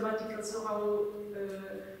it's problematical, so how,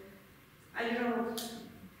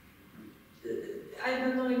 I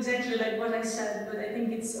don't know exactly like what I said, but I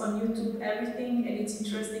think it's on YouTube everything, and it's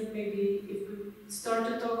interesting maybe if we start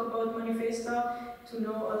to talk about Manifesta, to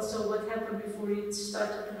know also what happened before it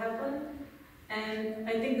started to happen. And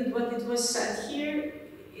I think that what it was said here,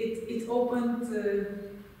 it opened,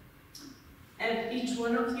 and each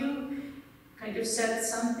one of you kind of said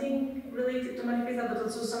something related to Manifesta, but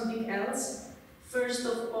also something else. First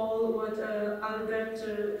of all, what Albert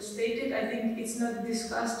stated, I think it's not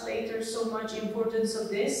discussed later so much importance of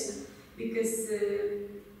this, because,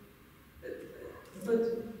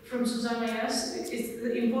 but from Suzana, yes, it's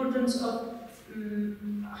the importance of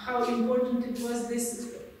how important it was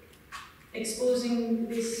this exposing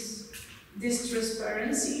this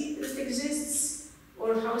transparency that exists,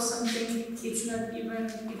 or how something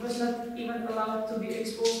it was not even allowed to be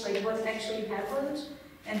exposed, like what actually happened,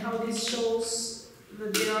 and how this shows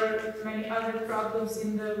that there are many other problems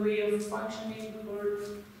in the way of functioning or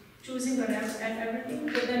choosing and everything.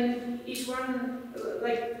 But then each one,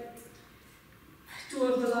 like two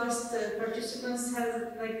of the last participants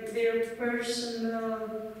have like their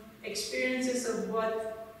personal experiences of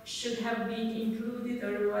what should have been included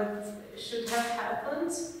or what should have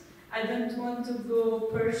happened. I don't want to go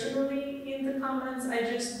personally in the comments.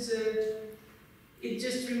 It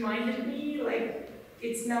just reminded me, like,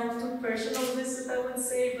 it's now too personal, this I would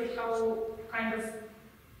say, but how kind of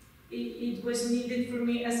it was needed for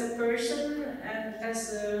me as a person and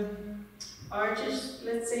as an artist,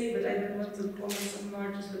 let's say, but I don't want to call myself an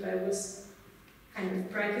artist, but I was kind of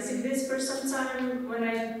practicing this for some time when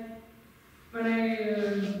I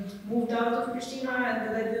moved out of Pristina, and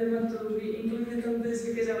that I didn't want to be included in this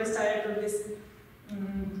because I was tired of this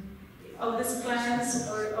clans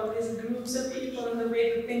or of these groups of people and the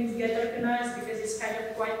way that things get organized, because it's kind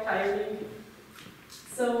of quite tiring.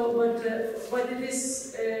 So what it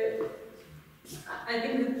is, I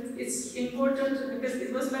think that it's important because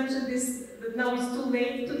it was mentioned that now it's too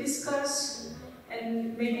late to discuss,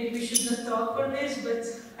 and maybe we should not talk for this, but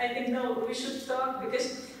I think no, we should talk,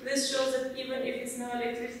 because this shows that even if it's no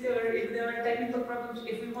electricity or if there are technical problems,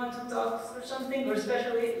 if we want to talk for something, or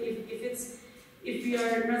especially if we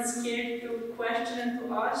are not scared to question and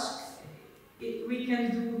to ask, we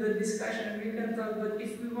can do the discussion and we can talk. But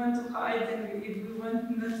if we want to hide and if we want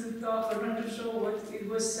not to talk or not to show what it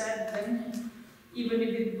was said, then even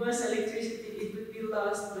if it was electricity, it would be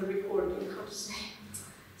lost, the recording, how to say.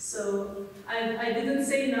 So I didn't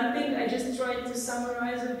say nothing, I just tried to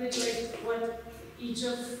summarize a bit like what each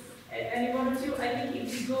of any one of you. I think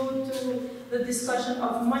if we go to the discussion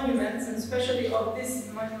of monuments, and especially of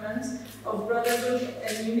this monument of brotherhood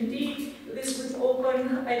and unity, this would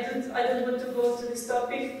open, I don't want to go to this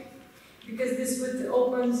topic, because this would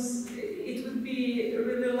open, it would be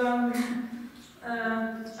really long.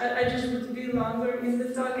 I just would be longer in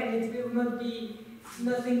the talk, and it will not be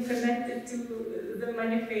nothing connected to the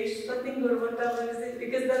Manifesta thing or whatever is it,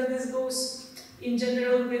 because then this goes in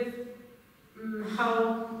general with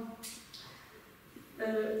how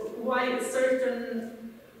why certain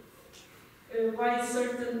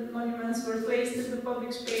monuments were placed in the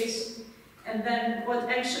public space, and then what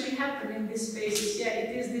actually happened in these spaces. Yeah,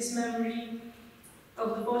 it is this memory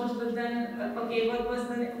of the photos, but then okay,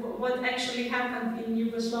 what actually happened in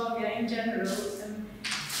Yugoslavia in general, and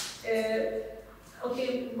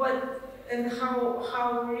okay, what and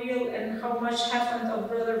how real and how much happened of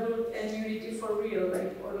brotherhood and unity for real,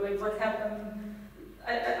 like, or like what happened,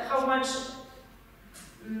 how much.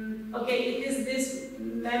 Okay, it is this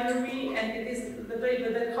memory and it is the place,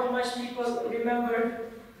 but then how much people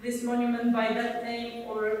remember this monument by that name,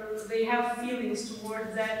 or they have feelings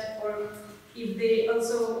toward that, or if they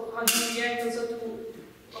also, how do they react also to,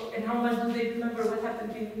 and how much do they remember what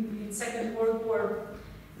happened in Second World War,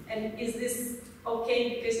 and is this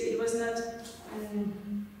okay because it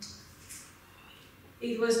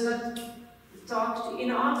was not talked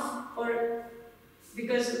enough, or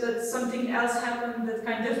because that something else happened that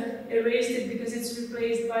kind of erased it because it's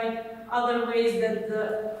replaced by other ways that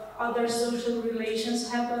the other social relations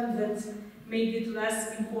happened that made it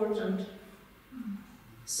less important.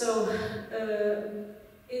 So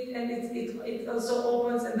it also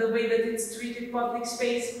opens, and the way that it's treated public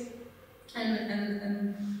space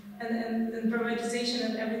and privatization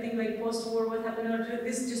and everything, like post-war, what happened,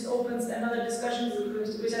 this just opens another discussion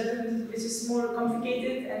which is more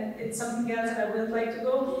complicated, and it's something else and I wouldn't like to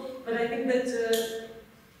go. But I think that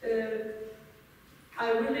I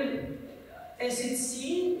really, as it's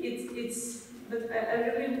seen, but I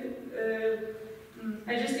really,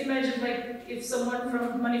 I just imagine like if someone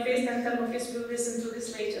from Manifesta and Thermofis will listen to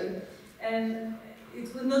this later, and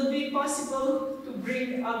it would not be possible to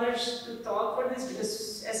bring others to talk for this,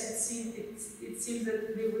 because as it seems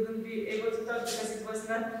that they wouldn't be able to talk because it was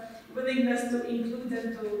not willingness to include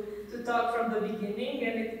them to talk from the beginning,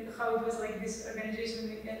 and how it was like this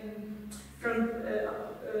organization and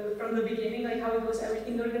from the beginning, like how it was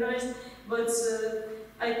everything organized. But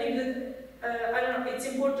I think that I don't know, it's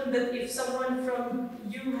important that if someone from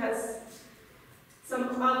you has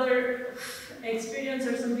some other experience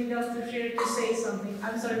or something else to share, to say something.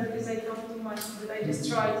 I'm sorry because I talk too much, but I just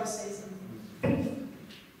try to say something.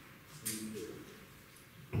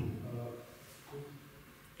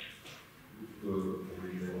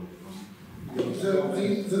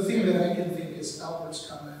 The thing that I can think is Albert's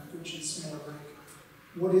comment, which is more like,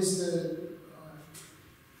 what is the,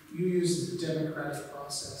 you use the democratic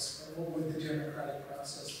process, but what would the democratic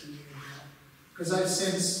process be? Because I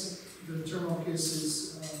sense the Thermofis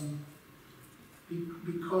is,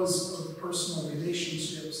 because of personal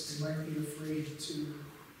relationships, they might be afraid to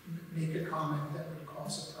make a comment that would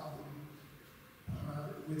cause a problem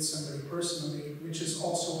with somebody personally, which is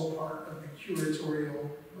also a part of the curatorial,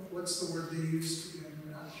 what's the word they used?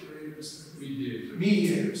 Not curators. Mediators.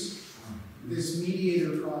 Mediators. This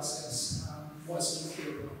mediator process wasn't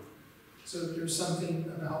thorough. So there's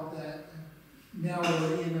something about that. Now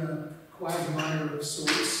we're in a quagmire of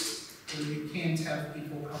sorts where you can't have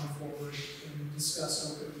people come forward and discuss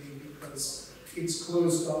openly because it's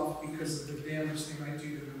closed off because of the damage they might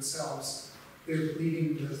do to themselves. They're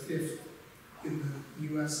pleading the fifth in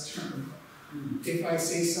the US term. If I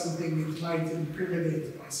say something, it might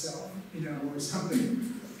incriminate myself, or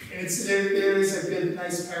something. There is a good,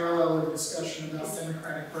 nice parallel of discussion about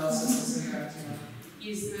democratic processes in that.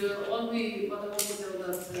 Is only what I want to tell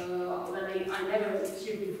that when I never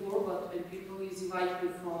heard before, but when people is invite me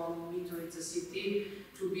from Mitrovica city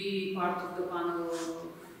to be part of the panel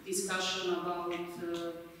discussion about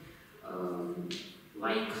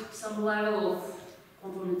like some level of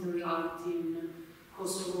complementarity in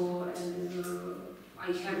Kosovo, and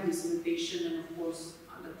I have this invitation, and of course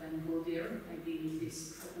at the time go there. I be in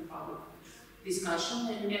this open public discussion,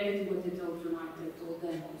 and everything what I told tonight, I told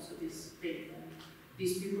them also this thing.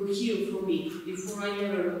 These people hear from me. Before I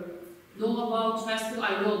never know about festival,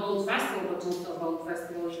 I know about festival, but not about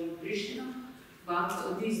festival in Pristina.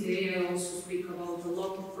 But this day I also speak about a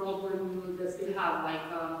lot of problems that we have, like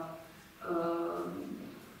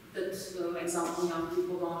that example young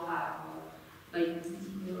people don't have, like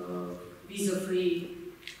visa-free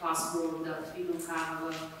passport, that we don't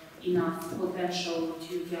have enough potential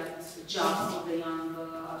to get a job for the young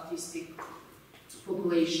artistic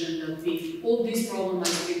population, that we, all these problems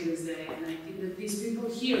I speak this day, and I think that these people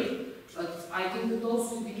hear, but I think that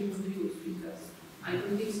also be confused, because I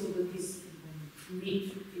don't think so that this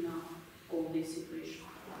meet all this situation.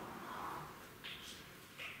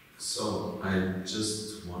 So I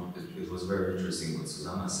just it was very interesting what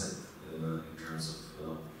Suzana said in terms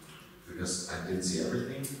of, because I didn't see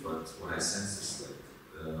everything, but what I sense is like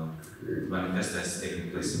Manifesta is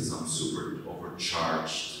taking place in some super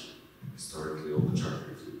overcharged, historically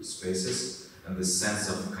overcharged spaces, and this sense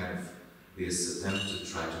of kind of this attempt to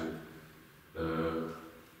try to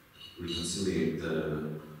reconciliate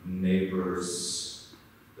the neighbors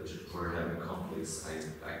that were having conflicts,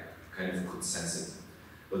 I kind of could sense it.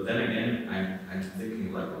 But then again, I'm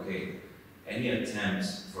thinking like, okay, any attempt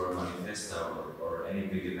for a Manifesta or any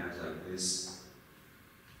big event like this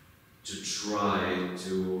to try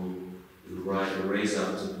to raise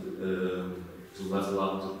up to level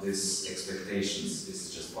up to these expectations is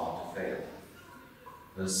just bound to fail.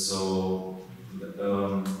 So,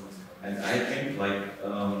 and I think like,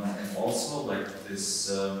 and also like this,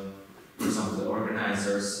 for example, the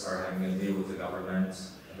organizers are having a deal with the government,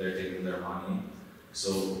 and they're taking their money.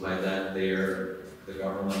 So by that, the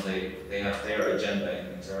government, they have their agenda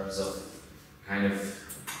in terms of kind of,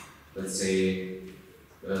 let's say,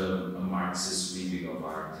 a Marxist reading of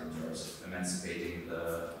art in terms of emancipating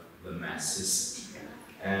the masses,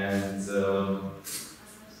 and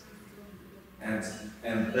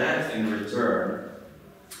that in return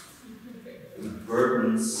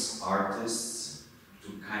burdens artists to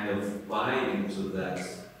kind of buy into that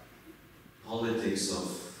politics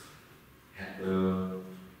of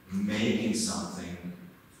making something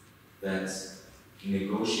that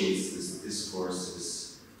negotiates these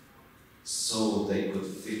discourses so they could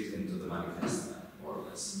fit into the Manifesta, more or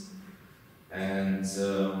less. And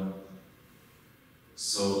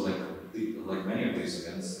so like many of these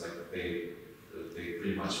events, like they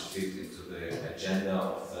pretty much fit into the agenda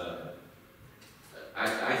of the.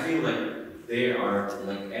 I feel like they are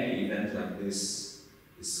like any event like this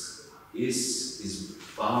is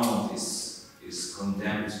bound, is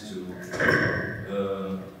condemned to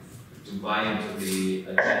buy into the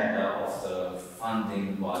agenda of the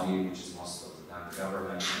funding body, which is most of the time the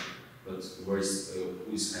government. But who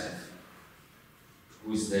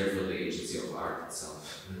is there for the agency of art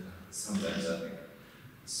itself? Sometimes I think.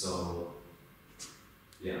 So,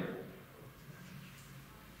 yeah.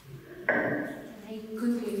 I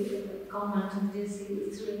quickly comment on this.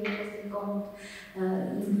 It's really interesting comment.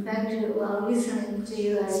 In fact, while listening to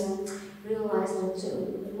you, I realized that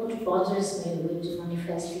what bothers me with the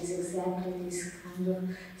manifest is exactly this kind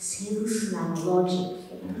of salesman logic.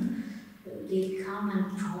 You know? They come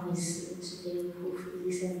and promise that they will fulfill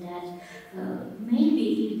this and that. Maybe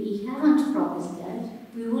if they haven't promised that,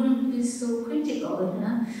 we wouldn't be so critical. You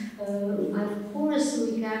know? Of course,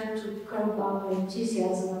 we got to curb our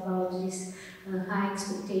enthusiasm about these high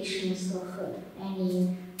expectations of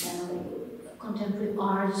any contemporary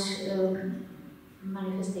art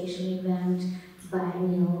manifestation event by, you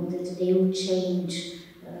know, that they will change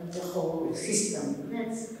the whole system.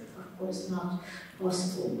 That's, of course, not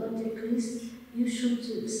possible, but at least you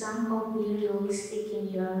should somehow be realistic in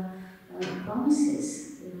your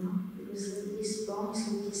promises, you know, because this promise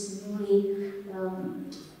with this newly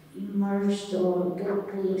emerged or built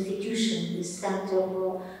institution, this Center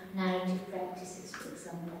for Narrative Practices, for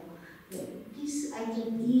example, this I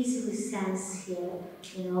can easily sense here,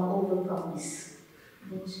 you know, overpromise.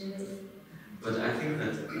 But I think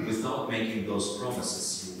that without making those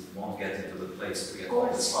promises, you won't get into the place to get all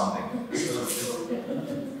this funding.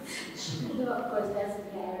 No, of course, that's the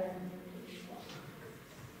error.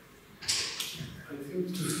 I think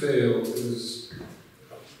to fail is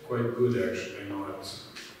quite good, actually, not.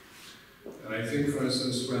 And I think, for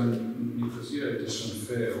instance, when Nicosia edition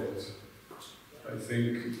failed, I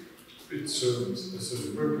think it served a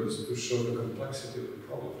certain purpose to show the complexity of the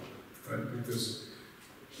problem, right? Because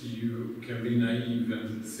you can be naive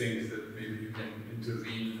and think that maybe you can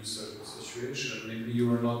intervene in a certain situation. Maybe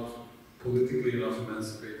you are not politically enough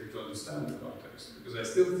emancipated to understand the context. Because I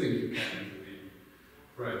still think you can intervene,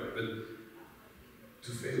 right? But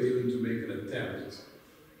to fail even to make an attempt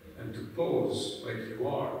and to pose like you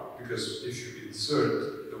are, because if you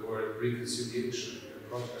insert the word reconciliation in your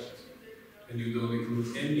project and you don't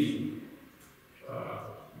include any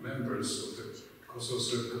members of the Kosovo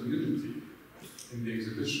Serb community in the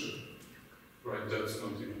exhibition, right? That's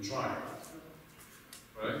not even trying,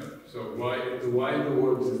 right? So why the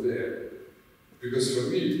word is there? Because for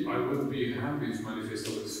me, I would be happy if Manifesta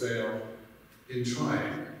would fail in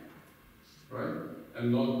trying, right?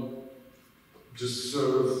 And not just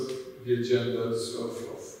serve the agendas of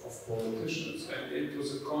politicians. And it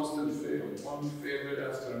was a constant fail, one failure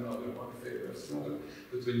after another, one failure after another.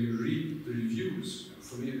 But when you read the reviews,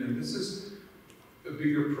 for me, and this is a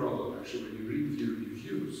bigger problem actually, when you read the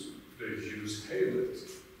reviews hail it,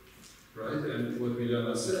 right? And what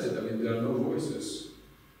Miljana said, I mean, there are no voices,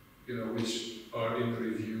 you know, which are in the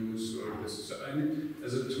reviews or this. I mean,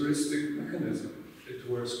 as a touristic mechanism, it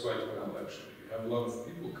works quite well actually. You have a lot of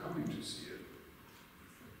people coming to see it.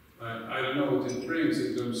 I don't know what it brings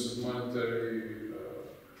in terms of monetary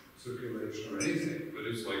circulation or anything, but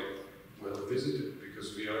it's like well visited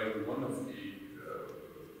because we are in one of the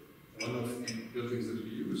buildings that we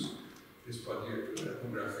use is Padir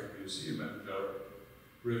Ethnographic Museum, and there are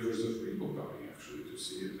rivers of people coming actually to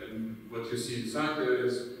see it. And what you see inside there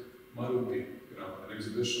is Marupi, you know, an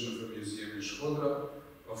exhibition of a museum in Shkodra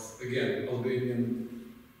of, again,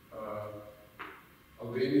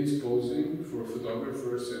 Albanians posing for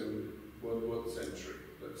photographers in what century,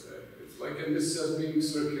 let's say. It's like, and this has been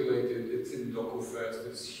circulated, it's in DocuFest,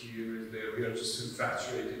 it's here, it's there. We are just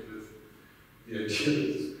infatuated with the idea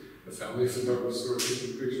that the family photographers were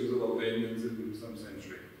taking pictures of Albanians in some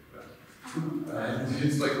century. And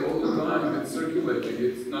it's like all the time, it's circulating.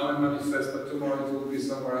 It's now in Manifesta, tomorrow it will be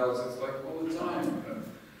somewhere else. It's like all the time.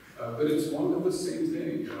 But it's one of the same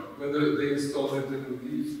thing, you know, whether they installed it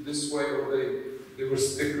in this way or they were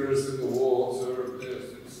stickers in the walls or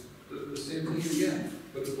this, it's the same thing again.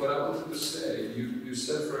 But what I wanted to say, you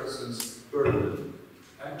said, for instance, broaden.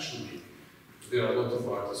 Actually, there are a lot of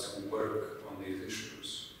artists who work on these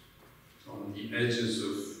issues, on the edges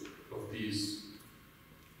of these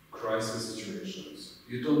crisis situations.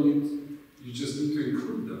 You just need to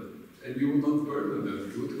include them, and you will not burden them.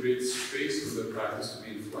 You would create space for the practice to be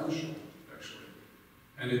influential, actually.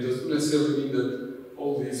 And it doesn't necessarily mean that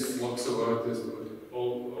all these flocks of artists would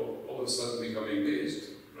all of a sudden become engaged,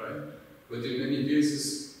 right? But in many cases,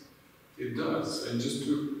 it does. does. And just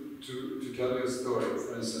to tell you a story,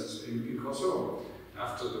 for instance, in Kosovo,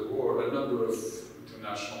 after the war, a number of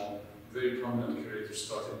international, very prominent curators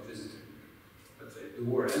started visiting. Let's say the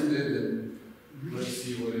war ended, and let's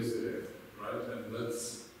see what is there, right? And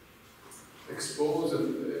let's expose,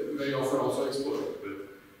 and very often also exploit.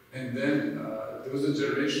 And then there was a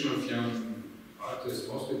generation of young artists,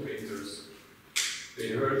 mostly painters. They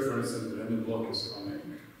heard, for instance, that the block is coming.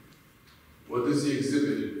 What does he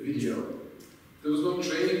exhibit in video? There was no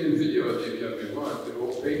training in video at the Academy of Art. They were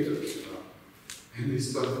all painters, you know. And they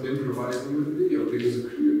started improvising with video because a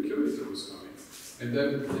curator was coming. And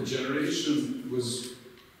then the generation was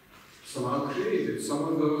somehow creative. Some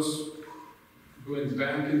of those went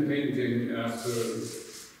back in painting after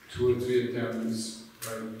 2 or 3 attempts,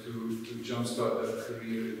 right, to jumpstart their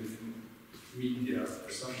career in media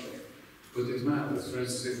or something. But it matters. For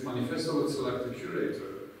instance, if Manifesta would select a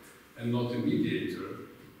curator and not a mediator,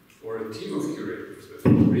 or a team of curators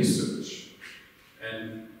that research,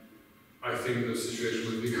 and I think the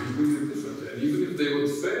situation would be completely different. And even if they would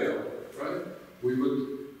fail, right, we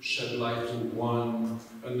would shed light to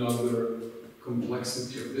another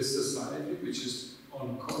complexity of this society, which is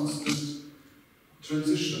on constant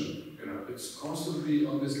transition. You know, it's constantly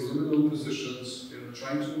on these liminal positions, you know,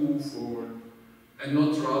 trying to move forward, and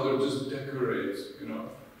not rather just decorate, you know,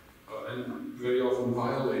 and very often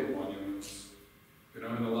violate monuments, you know,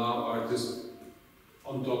 and allow artists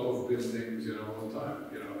on top of buildings, you know, all the time,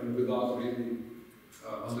 you know, and without really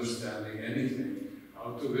understanding anything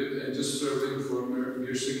out of it, and just serving for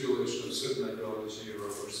mere circulation of certain ideology or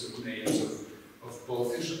certain aims of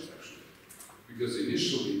politicians, actually. Because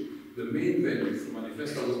initially, the main venue for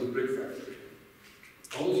Manifesta was the brick factory.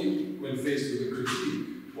 Only when faced with a critique,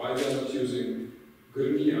 why they are not using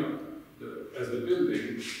Grmija as the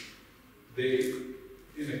building, they,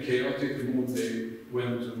 in a chaotic mood, they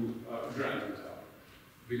went to Grand Hotel.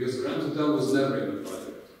 Because Grand Hotel was never in the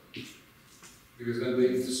project. Because then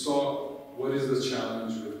they saw what is the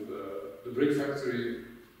challenge with the brick factory,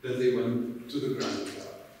 then they went to the Grand Hotel.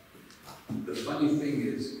 The funny thing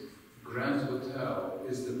is, Grand Hotel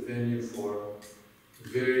is the venue for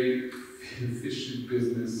very efficient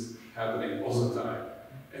business happening all the time.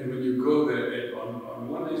 And when you go there, on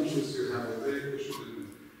one entrance you have a very efficient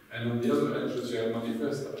business, and on the other entrance you have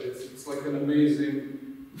Manifesta. It's like an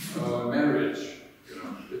amazing marriage, you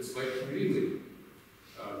know. It's like really.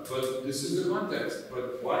 But this is the context.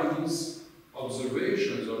 But why these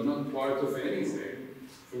observations are not part of anything?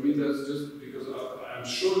 For me, that's just because I'm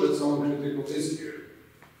sure that someone critical is here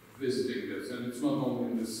visiting this, and it's not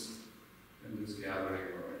only in this gathering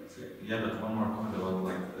or anything. Yeah, but one more comment about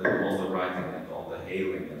like all the writing and all the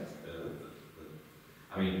hailing and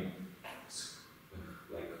I mean,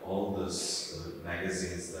 like all those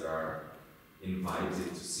magazines that are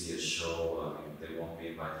invited to see a show. I mean, they won't be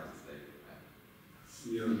invited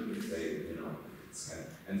if they, you know, it's kind of,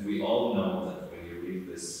 and we all know that when you read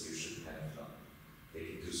this, you should kind of take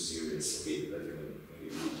it too seriously. That when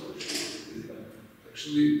you read poetry,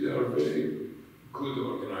 actually, they are very good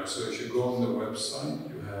organized. So if you go on the website,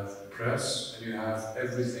 you have press and you have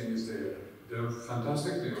everything is there. They're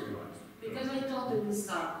fantastically organized. Because I told them to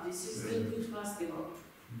start, this is a good festival.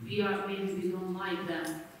 We don't like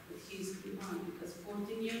them, but he's behind because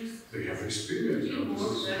 14 years. They have experience. He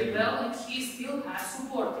works very well and he still has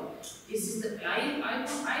supported. This is the I'm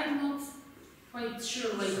not quite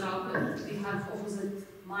sure like how we have opposite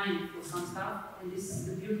mind for some stuff, and this is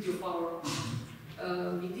the beauty of our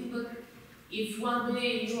meeting. But if one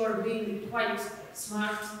day you are being quite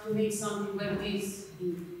smart to make something like this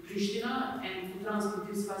in Pristina and to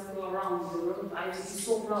transport this festival around the world, I would be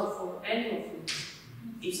so proud for any of you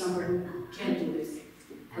if somebody can do this.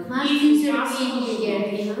 I must intervene here.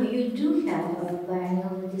 You know, you do have a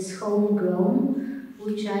biennial that is homegrown,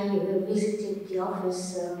 which I visited the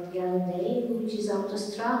office the other day, which is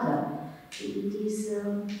Autostrada. It is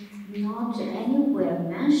not anywhere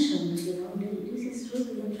mentioned, you know. This is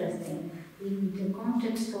really interesting. In the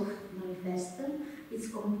context of Manifesta, it's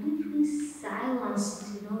completely silenced,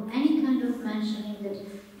 you know, any kind of mentioning that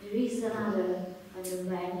there is another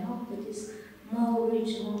biennial that is more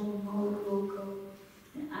regional, more local.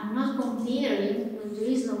 I'm not comparing, but there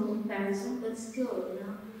is no comparison, but still, you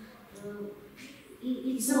know,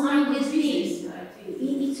 it's one of these things.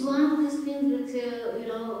 It's one of these things that you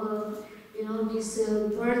know, this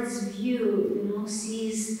bird's view, you know,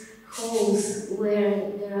 sees holes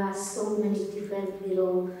where there are so many different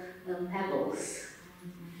little pebbles.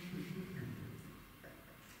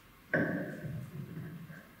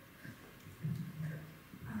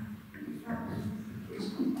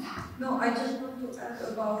 No, I just want to add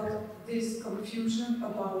about this confusion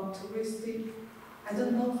about touristic. I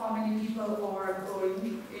don't know how many people are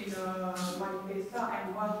going in Manifesta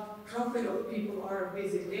and what profile of people are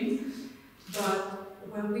visiting, but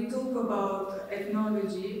when we talk about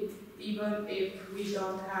ethnology, even if we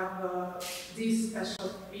don't have this special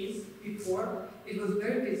piece before, it was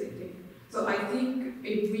very visiting. So I think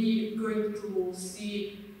if we going to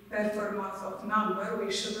see performance of number,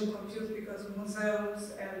 we shouldn't confuse because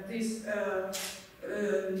museums and this,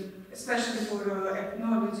 especially for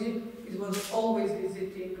ethnology, it was always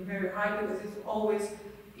visiting very high because it's always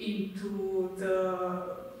into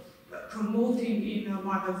the promoting in a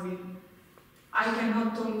magazine. I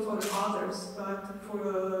cannot talk for others, but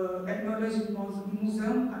for ethnology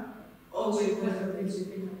museum, always was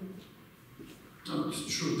visiting. No, it's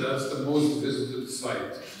true, that's the most visited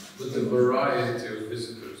site, with the variety of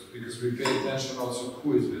visitors, because we pay attention also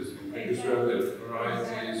who is visiting, because we have the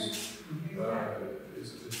varieties.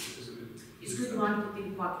 It's good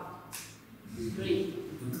marketing pocket. It's great.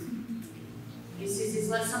 It's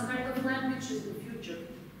like some kind of language in the future.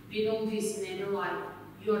 We know this in every life.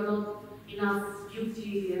 You are not enough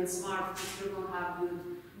beauty and smart if you don't have good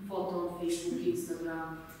photo on Facebook,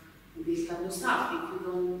 Instagram, and this kind of stuff. If you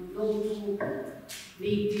don't know to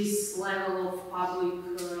make this level of public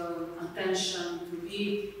attention to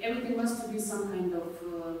be, everything has to be some kind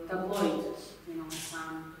of tabloid, you know.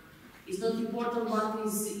 It's not important what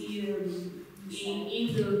is in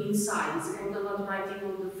the inside. It's important what writing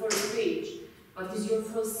on the first page. What is your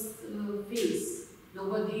first face?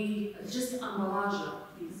 Nobody, just emballage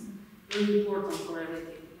is very important for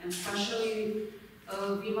everything. And especially,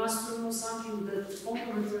 we must know something that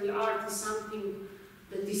complementary art is something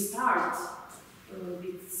that is start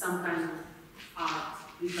with some kind of art,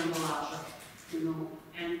 with emballage, you know.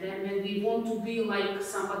 And then when we want to be like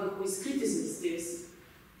somebody who is criticizing this,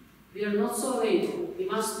 we are not so late. We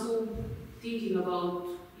must do thinking about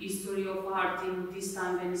history of art in this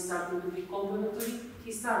time when it's starting to be complementary.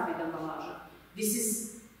 He started with emballage. This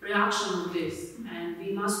is reaction to this, and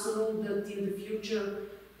we must know that in the future,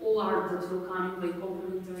 all art that will come in by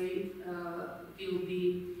complementary will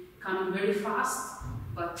be coming very fast,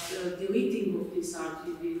 but deleting of this art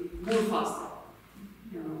will be more faster.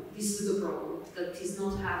 You know, this is the problem, that does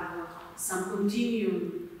not have some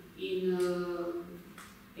continuum in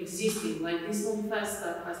existing. Like this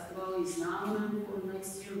Manifesta festival is now, and for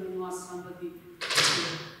next year when you ask somebody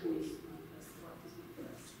who is Manifesta, what is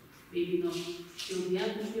Manifesta? Maybe not till the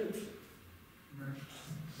end of the year.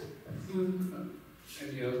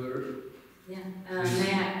 Any other? Yeah,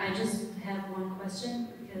 I just have one question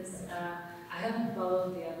because I haven't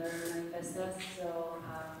followed the other manifestas, so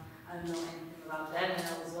I don't know anything about that, and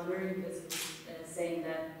I was wondering because it was saying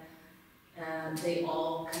that they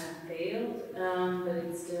all kind of failed, but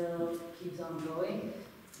it still keeps on going,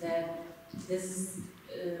 that this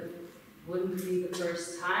wouldn't be the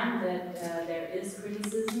first time that there is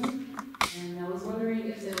criticism, and I was wondering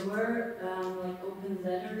if there were like open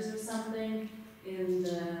letters or something in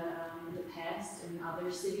the past in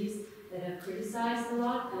other cities that have criticized a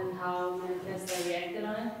lot, and how Manifesta reacted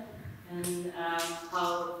on it, and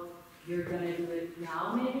how you're gonna do it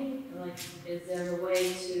now maybe? Like, is there a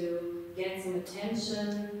way to get some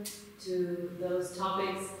attention to those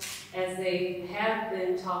topics as they have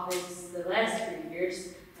been topics the last 3 years,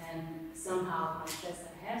 and somehow Manifesta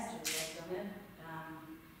has to react on it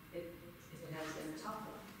if it has been a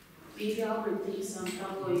topic? Maybe I'll repeat some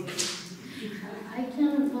tabloid. I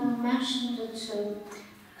can mention that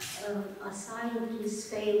aside of this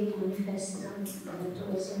failed manifesto that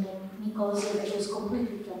was in Nicosia that was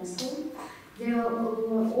completely cancelled, there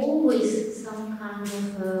were always some kind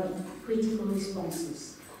of critical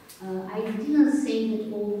responses. I didn't say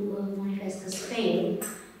that all manifestos failed,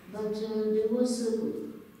 but there was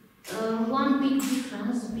one big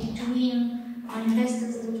difference between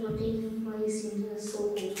manifestos that were taking place in the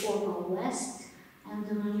so-called formal West and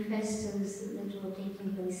the manifestos that were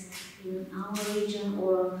taking place in our region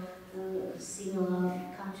or similar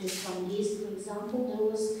countries from the East. For example, there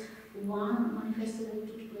was one manifesto that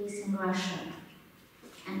took place in Russia,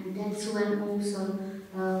 and that's when also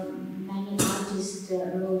many artists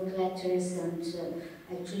wrote letters and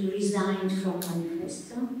actually resigned from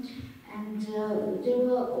Manifesta. And there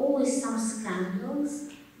were always some scandals,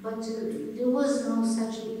 but there was no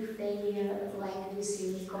such big failure like this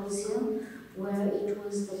in Nicosia, where it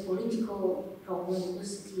was the political problem,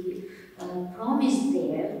 was the promise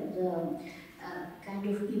there, the kind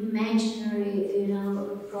of imaginary,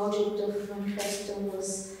 project of Manifesto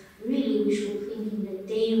was really wishful thinking that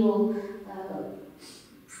they will,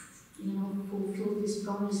 fulfill this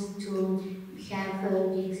promise to have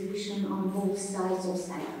the exhibition on both sides of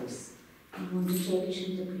Cyprus, on the Turkish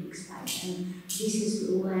and the Greek side. And this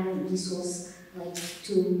is when this was like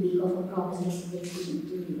too big of a problem that they couldn't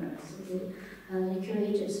deliver. So the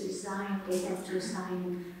curators resigned, they had to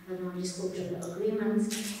sign a non-disclosure agreement,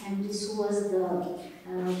 and this was the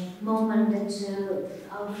moment that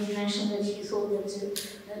Albert mentioned that he thought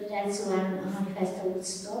that that's when Manifesta would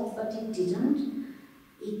stop, but it didn't.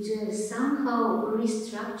 It somehow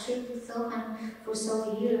restructured itself, and for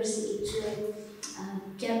some years it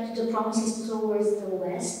kept the promises towards the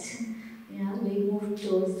West. You know, they moved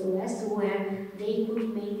towards the West, where they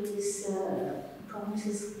could make these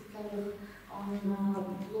promises kind of on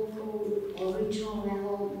local or regional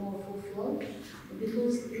level more fulfilled.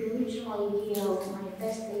 Because the original idea of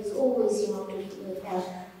Manifesta is always, you know, to have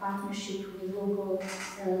partnership with local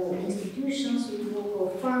institutions, with local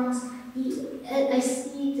firms. I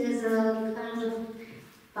see it as a kind of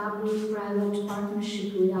public-private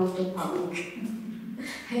partnership without the public.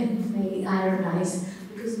 And may ironize,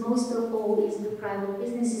 because most of all is the private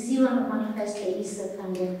businesses. Even Manifesta is a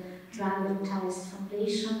kind of privatized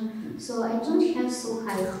foundation. So I don't have so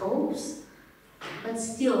high hopes, but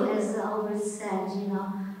still, as Albert said, you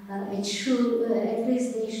know, it should, at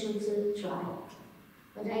least they should try.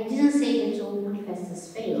 But I didn't say that all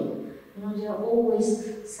Manifestas failed. You know, there are always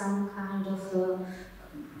some kind of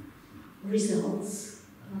results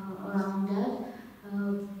around that,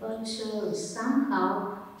 but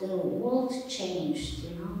somehow the world changed.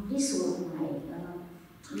 You know, this was my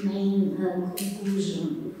main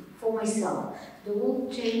conclusion for myself. The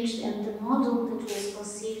world changed, and the model that was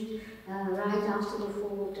conceived right after the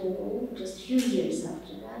fall of the wall, just a few years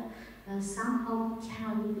after that, somehow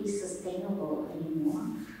cannot be sustainable anymore.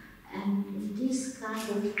 And this kind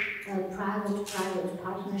of private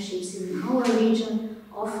partnerships in our region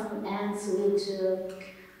often ends with,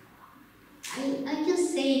 I can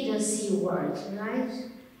say the C word, right?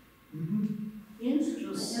 Mm-hmm.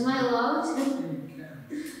 Yes? Am I allowed? You can.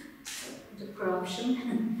 The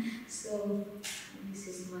corruption. So this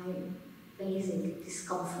is my basic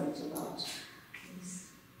discomfort about this.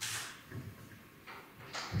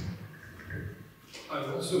 I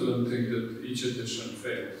also don't think that each edition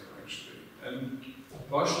failed, actually. And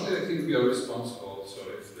partially I think we are responsible also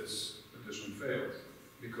if this edition failed,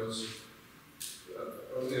 because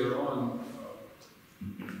earlier on,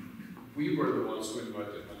 we were the ones who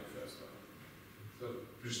invited Manifesta. So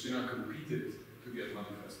Pristina competed to get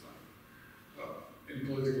Manifesta. In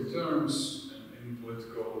political terms, and in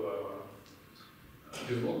political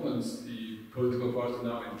developments, the political party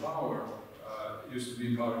now in power used to be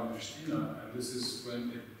in power in Pristina, and this is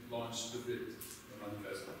when it launched the bid, the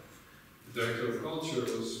Manifesta. The director of culture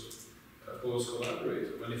was a close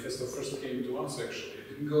collaborator. Manifesta first came to us, actually. It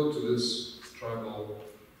didn't go to this tribal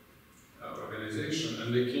organization,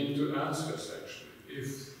 and they came to ask us, actually,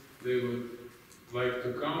 if they would like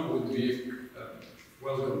to come, would we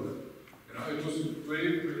welcome them. You know, it was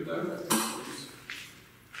very direct.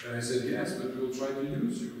 And I said, yes, but we'll try to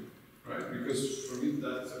use you, right? Because for me,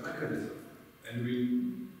 that's a mechanism. And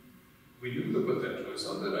we knew the potential. It's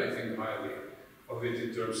not that I think highly of it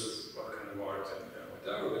in terms of what kind of art and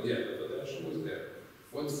whatever, but yeah, the potential was there.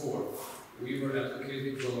 What for? We were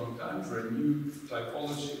advocating for a long time for a new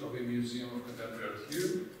typology of a museum of contemporary art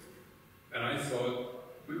here, and I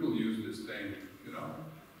thought, we will use this thing, you know?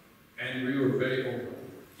 And we were very open.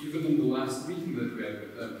 Even in the last meeting that we had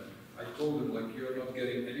with them, I told them, like, you're not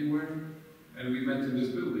getting anywhere, and we met in this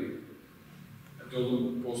building. I told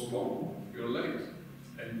them, postpone, you're late.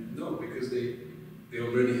 And no, because they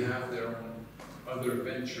already have their own other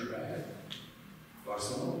venture ahead,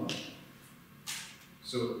 Barcelona.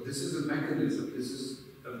 So this is a mechanism, this is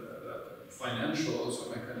a financial also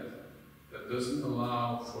mechanism that doesn't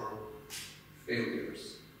allow for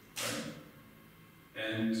failures, right?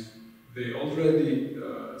 And they already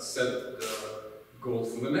set the goal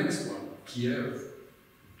for the next one, Kiev.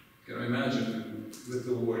 Can you imagine with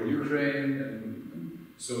the war in Ukraine? And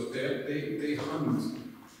so they hunt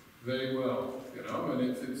very well, you know, and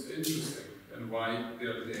it's interesting and why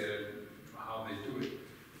they're there, how they do it.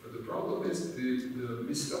 But the problem is the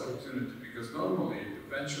missed opportunity, because normally a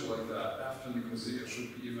venture like that after Nicosia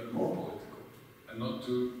should be even more political and not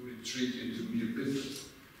to retreat into mere business.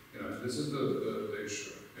 You know, this is the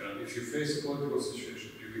issue. You know, if you face a political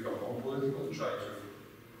situation, you become more political and try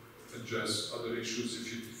to address other issues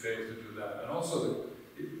if you fail to do that. And also,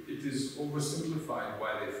 it is oversimplified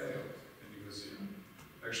why they failed in Nicosia.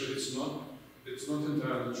 Actually, it's not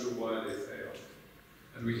entirely true why they failed.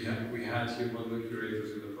 And we had here one of the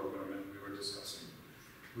curators in the program, and we were discussing.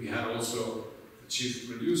 We had also the chief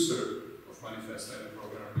producer of Manifesta in the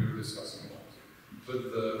program, and we were discussing a lot.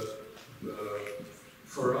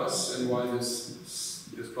 for us, and why this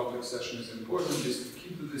public session is important, is to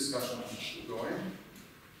keep the discussion going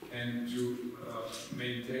and to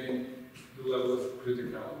maintain the level of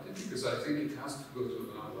criticality, because I think it has to go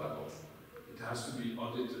to another level. It has to be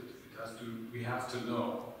audited. We have to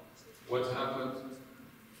know what happened,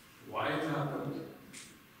 why it happened,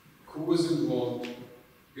 who was involved,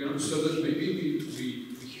 so that maybe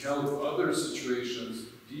we help other situations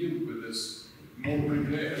deal with this more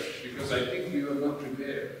prepared, because I think we were not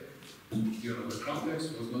prepared. The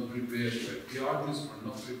context was not prepared, the artists were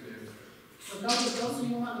not prepared. But also we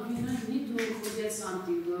need to forget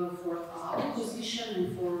something. For our position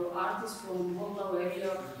and for artists from local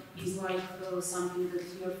area is like something that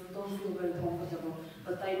we don't feel very comfortable.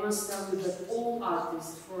 But I must tell you that all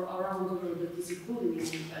artists for around the world that is including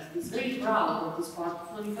Manifesta is very proud of this part of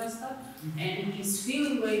Manifesta, and is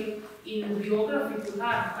feeling like in biography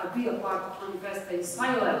to be a part of Manifesta is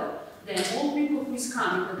high level. Then all people who is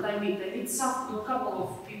coming that I meet a couple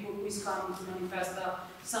of people who is coming to Manifesta,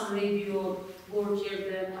 some radio worker,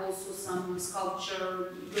 then also some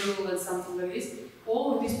sculpture girl and something like this.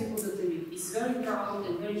 All of these people that I meet is very proud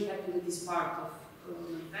and very happy that this part of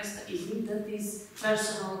Manifesta is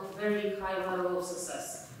personal, very high level of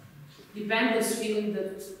success. Dependence feeling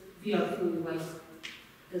that we are feeling like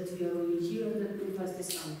that we are really here and that Manifesta is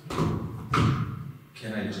coming.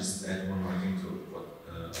 Can I just add one more thing to what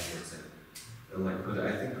I said? But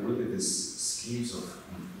I think really this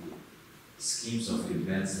schemes of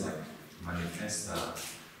events like Manifesta,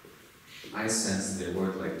 I sense they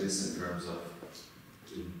work like this in terms of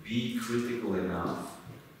to be critical enough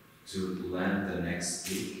to land the next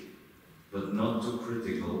peak, but not too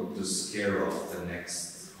critical to scare off the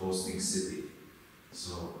next hosting city.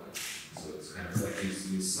 So it's kind of like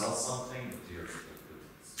you sell something, but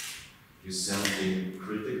you sell being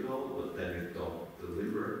critical, but then you don't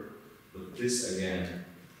deliver. But this again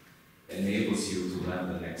enables you to land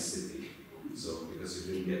the next city. So because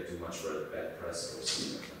you didn't get too much bad press or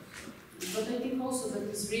something like that. But I think also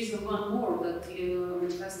that this reason one more that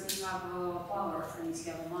Manifesta have power and you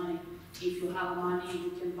have money. If you have money,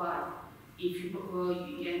 you can buy. If you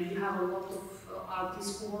and you have a lot of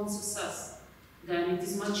artists who want success, then it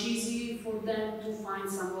is much easier for them to find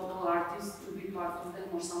some local artists to be part of them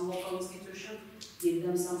or some local institution, give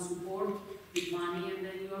them some support with money, and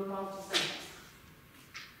then you are part of them.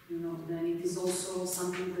 Then it is also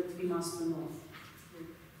something that we must know.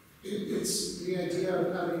 It's the idea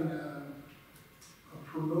of having a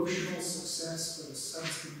promotional success but a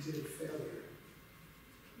substantive failure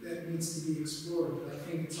that needs to be explored. But I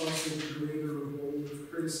think it's also the greater role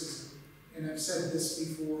of criticism. And I've said this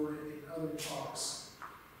before in other talks.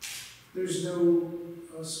 There's no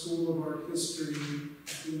School of Art History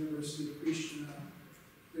at the University of Pristina.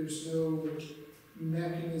 There's no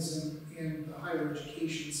mechanism in the higher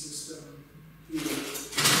education system here,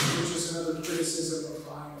 which is another criticism of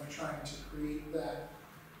mine of trying to create that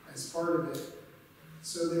as part of it.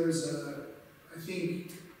 So there's I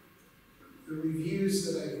think the reviews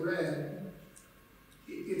that I've read,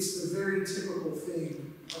 it's the very typical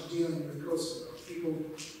thing of dealing with Kosovo. People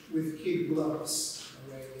with kid gloves,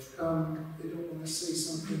 right? They come, they don't want to say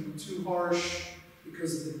something too harsh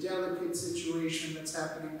because of the delicate situation that's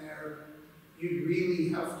happening there. You'd really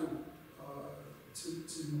have to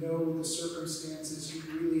know the circumstances. You'd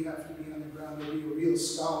really have to be on the ground and be a real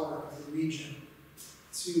scholar of the region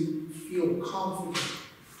to feel confident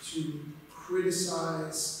to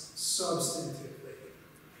criticize substantively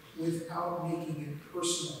without making it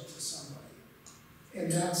personal to somebody.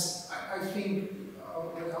 And that's, I think,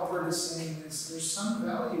 what Albert is saying is there's some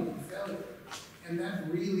value in failure. And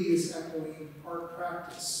that really is echoing art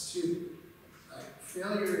practice too.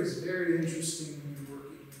 Failure is very interesting when you're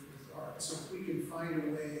working with art. So if we can find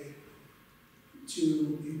a way to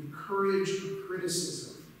encourage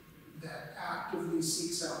criticism that actively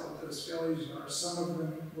seeks out what those failures are, some of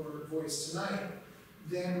them were voiced tonight,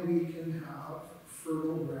 then we can have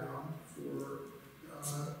fertile ground for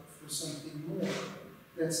something more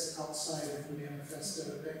that's outside of the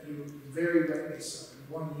Manifesta that you very rightly said.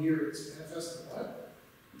 In 1 year, it's Manifesta. What?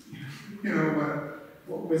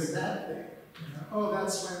 What was that thing? Oh,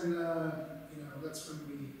 that's when that's when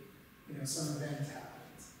we, some event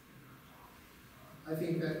happened. I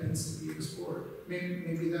think that needs to be explored.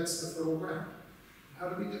 Maybe that's the fertile ground. How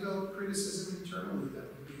do we develop criticism internally that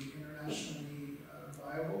would be internationally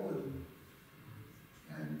viable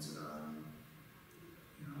and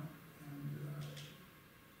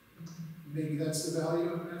maybe that's the value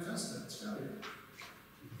of Manifesta, its failure.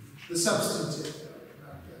 The substantive value,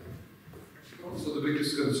 not the... Also, the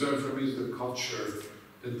biggest concern for me is the culture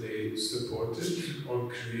that they supported or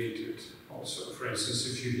created also. For instance,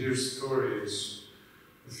 if you hear stories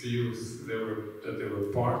of youth that they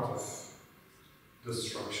were part of the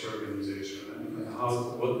structure organization and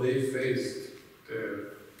what they faced,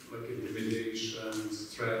 their like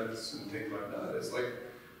intimidations, threats, and things like that. It's like,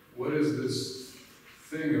 what is this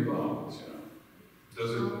thing about? You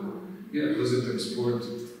know, does it export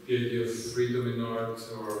the idea of freedom in art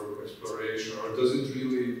or exploration, or does it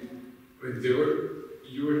really? Like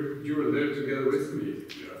you were there together with me.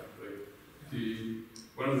 Yeah, like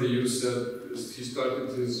one of the youth said he started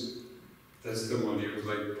his testimony. It was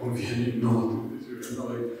like "Povieni no," you know,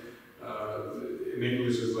 like in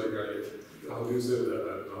English it's like how do you say that? I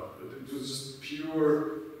don't know. But it was just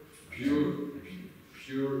pure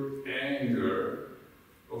anger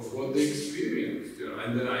of what they experienced, you know.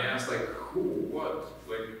 And then I asked, like, who, what?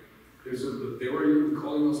 Like, they were even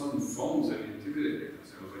calling us on phones and intimidating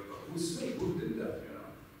us. And I was like, who did that, you know?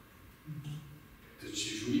 The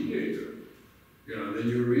chief mediator. You know, then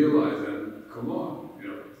you realize, and come on, you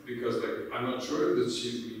know, because, like, I'm not sure if the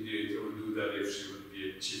chief mediator would do that if she would be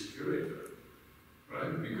a chief curator,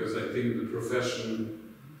 right? Because I think the profession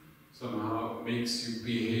somehow makes you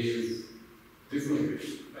behave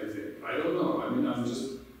differently, I think. I don't know. I mean, I'm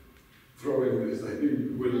just throwing this. I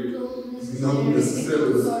think when you not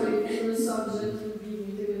necessarily. Sorry, if you're subject to being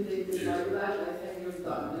intimidated like that, I think you're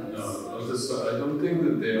done. No, I don't think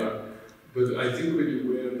that they are. But I think when you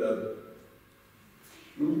wear that,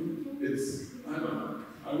 it's, I don't know.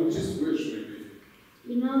 I would just wish maybe.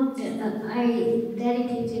 You know, I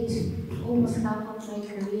dedicated almost half of my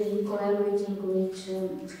career in collaborating with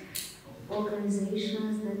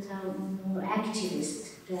organizations that are more activist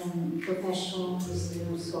than professional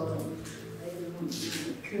museums or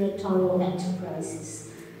curatorial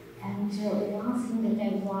enterprises. And one thing that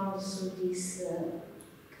I've learned through this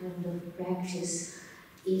kind of practice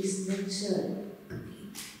is that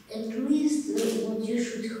at least what you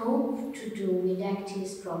should hope to do with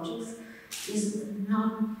activist projects is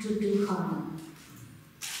not to do harm.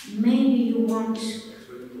 Maybe you won't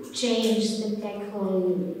change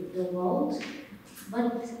spectacularly the world,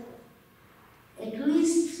 but at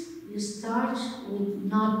least you start with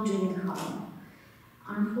not doing harm.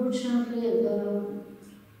 Unfortunately,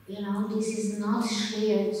 you know, this is not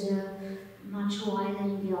shared much wider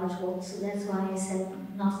in the art world, so that's why I said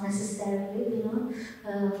not necessarily, you know.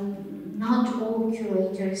 Not all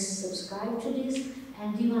curators subscribe to this,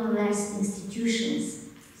 and even less institutions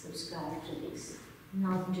subscribe to this,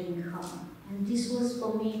 not doing harm. And this was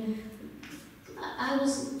for me, I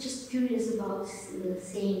was just curious about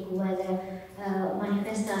saying whether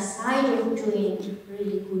Manifesta, aside of doing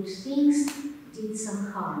really good things, did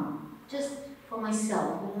some harm. Just for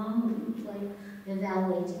myself, you know, like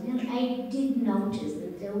evaluating. And I did notice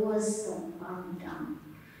that there was some harm done.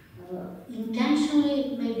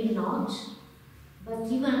 Intentionally, maybe not, but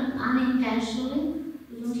even unintentionally,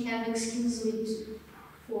 we don't have excuse with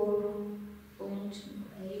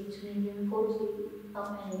 4.8 million, 40, how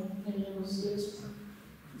many million years?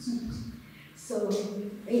 So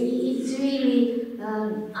it's really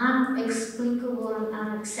unexplicable and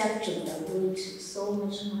unacceptable with so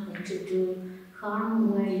much money to do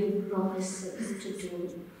harm where you promise to do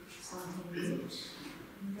something good.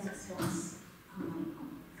 In that sense,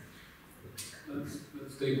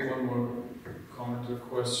 Let's take one more comment or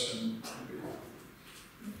question.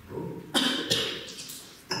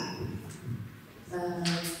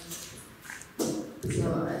 So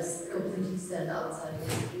as completely said outside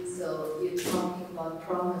history, so you're talking about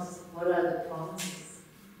promise. What are the promises?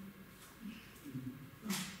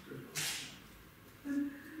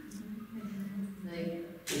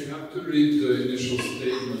 You have to read the initial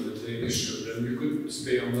statement that they issued, and you could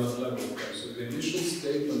stay on that level. So the initial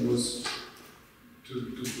statement was to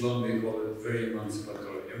bluntly call it very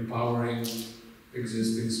emancipatory, empowering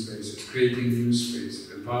existing spaces, creating new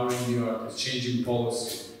spaces, empowering the artists, changing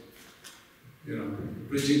policy. You know,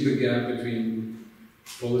 bridging the gap between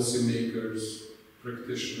policymakers,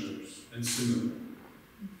 practitioners, and cinema.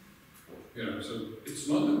 You know, so it's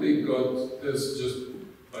not that they got this just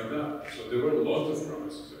like that. So there were a lot of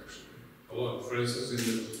promises, actually. A lot. For instance,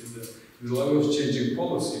 in the level of changing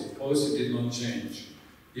policy, policy did not change.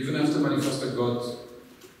 Even after Manifesta got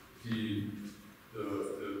the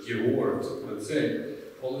award, let's say,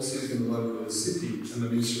 policies in the level of the city and the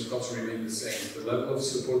Ministry of Culture remain the same. The level of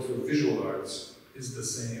support for visual arts is the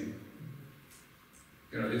same.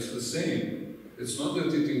 You know, it's the same. It's not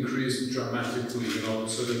that it increased dramatically, you know,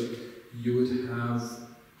 so that you would have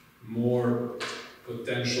more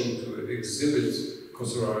potential to exhibit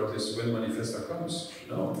Kosovo artists when Manifesta comes.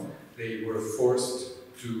 No, they were forced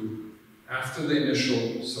to after the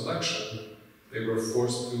initial selection, they were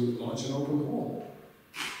forced to launch an open call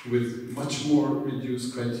with much more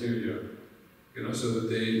reduced criteria, you know, so that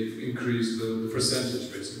they increased the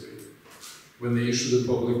percentage basically. When they issued the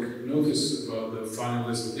public notice about the final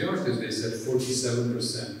list of the artists, they said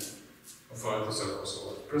 47% of artists are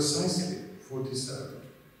Kosovo. Precisely 47.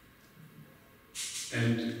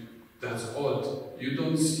 And that's odd. You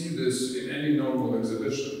don't see this in any normal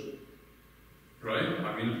exhibition, right?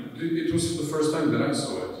 I mean, it was the first time that I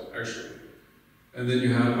saw it, actually. And then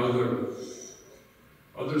you have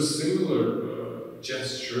other similar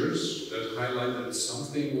gestures that highlight that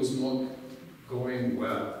something was not going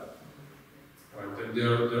well. Right? And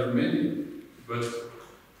there are many, but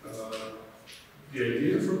the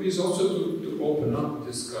idea for me is also to open up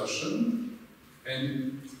discussion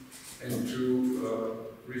and to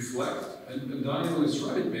reflect. And Daniel is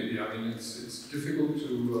right, maybe. I mean, it's difficult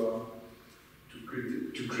to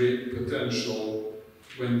create potential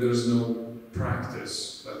when there's no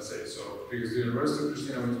practice, let's say so. Because the University of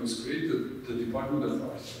Pristina, when it was created, the Department of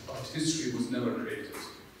Art History was never created.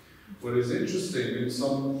 What is interesting, in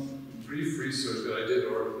some brief research that I did,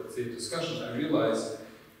 or let's say discussions, I realized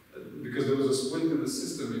that because there was a split in the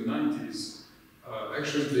system in the 90s,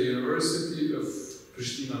 actually the University of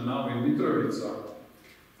Pristina, now in Mitrovica,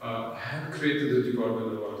 had created the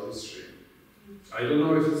Department of Art History. I don't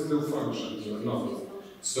know if it still functions or not.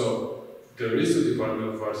 So, there is a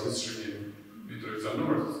Department of Art History in Mitrovica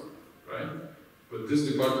North, right? But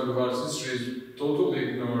this Department of Art History is totally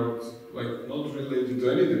ignored, like not related to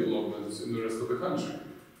any developments in the rest of the country.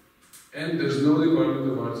 And there's no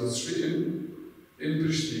Department of Art History in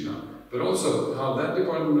Pristina. But also, how that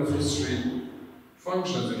Department of History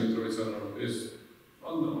functions in Mitrovica North is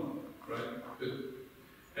unknown, right?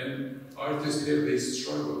 And artists here, they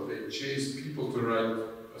struggle. They chase people to write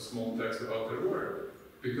a small text about their work.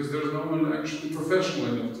 Because there's no one actually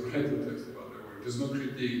professional enough to write a text about their work. There's no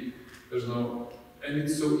critique, there's no... And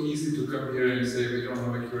it's so easy to come here and say, we don't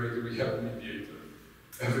have a curator, we have a mediator.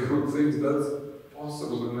 Everyone thinks that's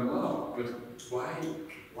possible and allowed. But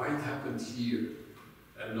why it happened here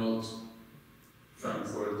and not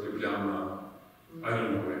Frankfurt, Miljana, I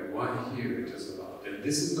don't know where. Why here it is allowed? And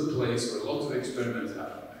this is the place where a lot of experiments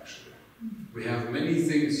happen, actually. We have many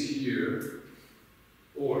things here.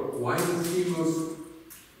 Or why the theme of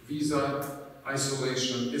visa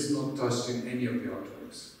isolation is not touched in any of the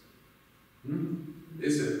artworks?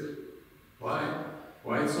 Is it? Why?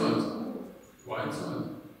 Why it's not? Why it's not?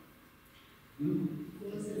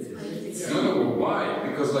 No, why?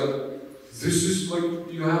 Because this is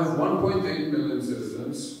you have 1.8 million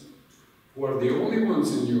citizens who are the only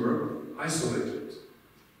ones in Europe isolated.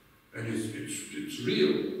 And it's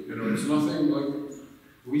real, you know, it's nothing like,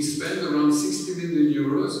 we spend around 60 million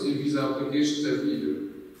euros in visa applications every year.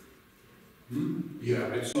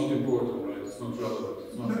 Yeah, it's not important, right? It's not relevant.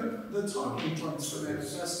 It's not the talking points for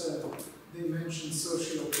Manifesta, they mention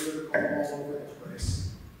socio-political all over the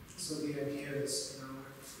place. So the idea is, you know,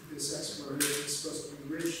 this exploration is supposed to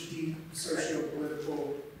be rich, deep,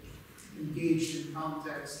 socio-political, engaged in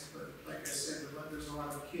context, but like I said, there's a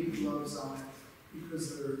lot of kid gloves on it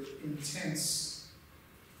because they're intense,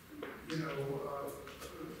 you know,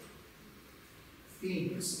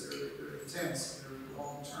 themes. They're intense, they're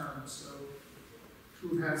long term. So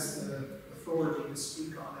who has the authority to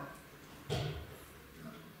speak on it?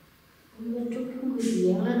 We were talking with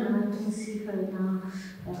Jelena, I can see her now,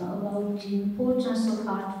 about the importance of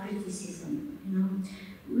art criticism. You know,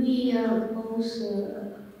 we are both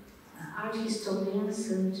art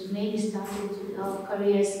historians and maybe started our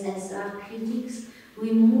careers as art critics.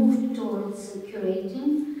 We moved towards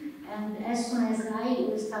curating, and as soon as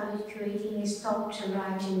I started curating, I stopped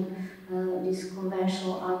writing this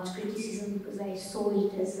conventional art criticism because I saw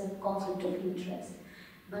it as a conflict of interest.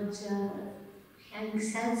 But having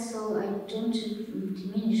said so, I don't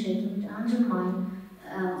diminish it and undermine,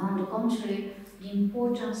 on the contrary, the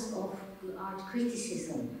importance of art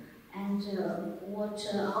criticism. And what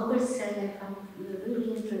Albert said, I found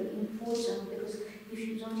really important, because if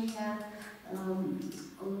you don't have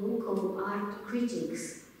local art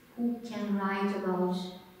critics who can write about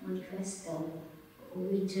Manifesta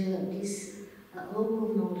with this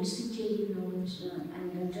local knowledge, situated knowledge,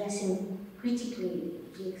 and addressing critically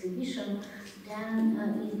the exhibition,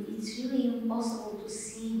 then it's really impossible to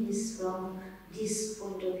see this from this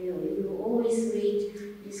point of view. You always read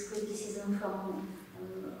this criticism from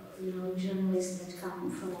you know, journalists that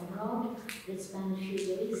come from abroad, that spend a few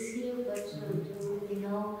days here, but there will be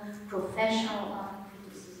no professional art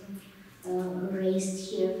criticism raised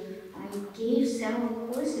here. I gave several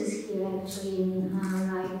courses here actually in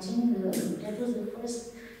writing. That was the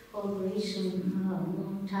first collaboration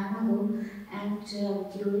long time ago, and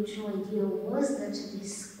the original idea was that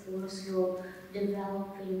this course will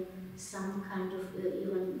develop in some kind of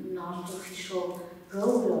even non-official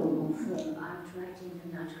program of art writing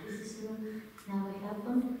and art criticism. Never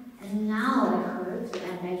happened. And now I heard,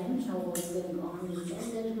 and I don't know what's going on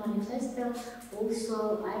with that Manifesta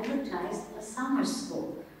also advertised a summer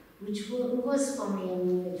school, which was for me a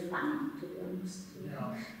little bit fun, to be honest.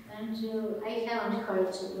 Yeah. And I haven't heard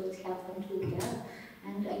what happened with that.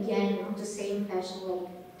 And again, on the same fashion,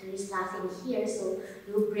 like there is nothing here, so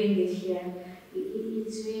you bring it here.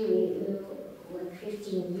 It's really like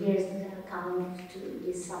 15 years coming to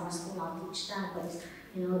this summer school, not each time, but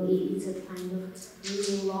you know, it's a kind of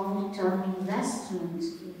really long-term investment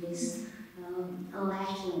in this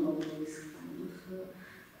lacking of this kind of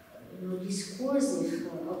you know, discursive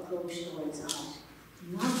approach towards art.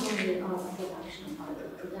 Not only art production of art,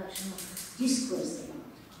 but production of discourse about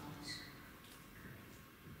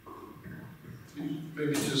art.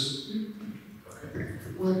 Maybe just, okay.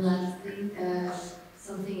 One last thing,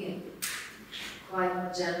 something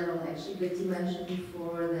quite general actually, but you mentioned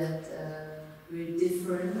before that we're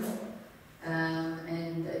different,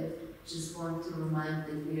 and I just want to remind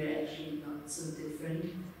that we are actually not so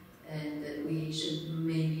different, and that we should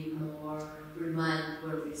maybe more remind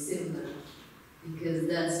where we're similar, because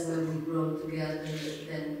that's where we grow together,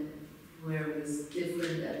 then where we're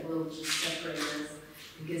different, that will just separate us.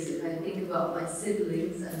 Because if I think about my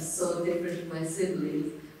siblings, I'm so different from my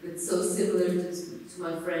siblings, but so similar to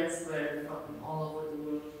my friends who are from all over the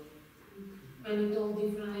world. When you talk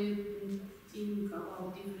different, I think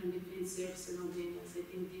about different between Serbs and Albanians. I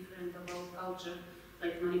think different about culture.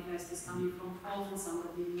 Like Manifesta is coming from Poland,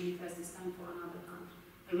 somebody Manifesta is coming from another country.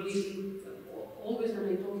 I really think always when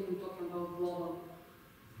I'm talking about global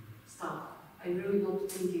stuff. I'm really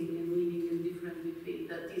not thinking and meaning in different between.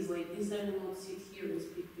 That is like this, I will not sit here and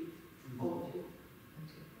speak with all of you.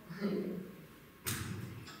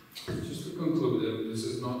 Just to conclude, and this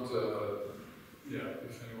is not, if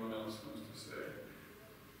anyone else wants to say,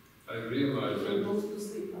 I realized that,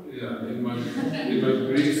 in my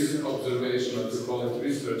brief observation, or to call it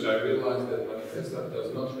research, I realized that Manifesta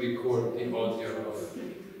does not record the audio of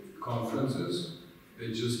conferences,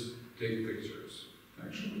 they just take pictures,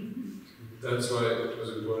 actually. That's why it was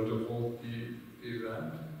important to hold the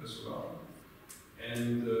event as well.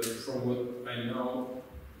 And from what I know,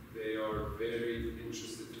 they are very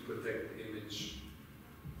interested to protect the image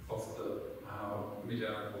of how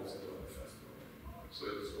Miljana calls it on the festival. So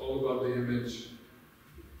it's all about the image.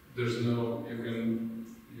 There's no, you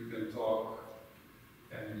can talk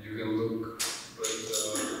and you can look, but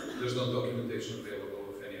there's no documentation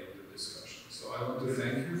available of any of the discussions. So I want to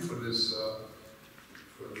thank you for this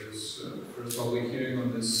first public hearing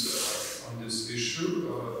on this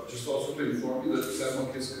issue. Just also to inform you that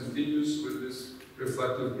Sylejmani continues with this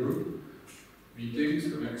reflective group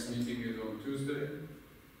meetings. The next meeting is on Tuesday,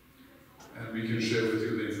 and we can share with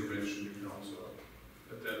you the information. You can also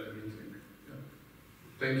attend the meeting. Yeah.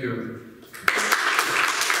 Thank you.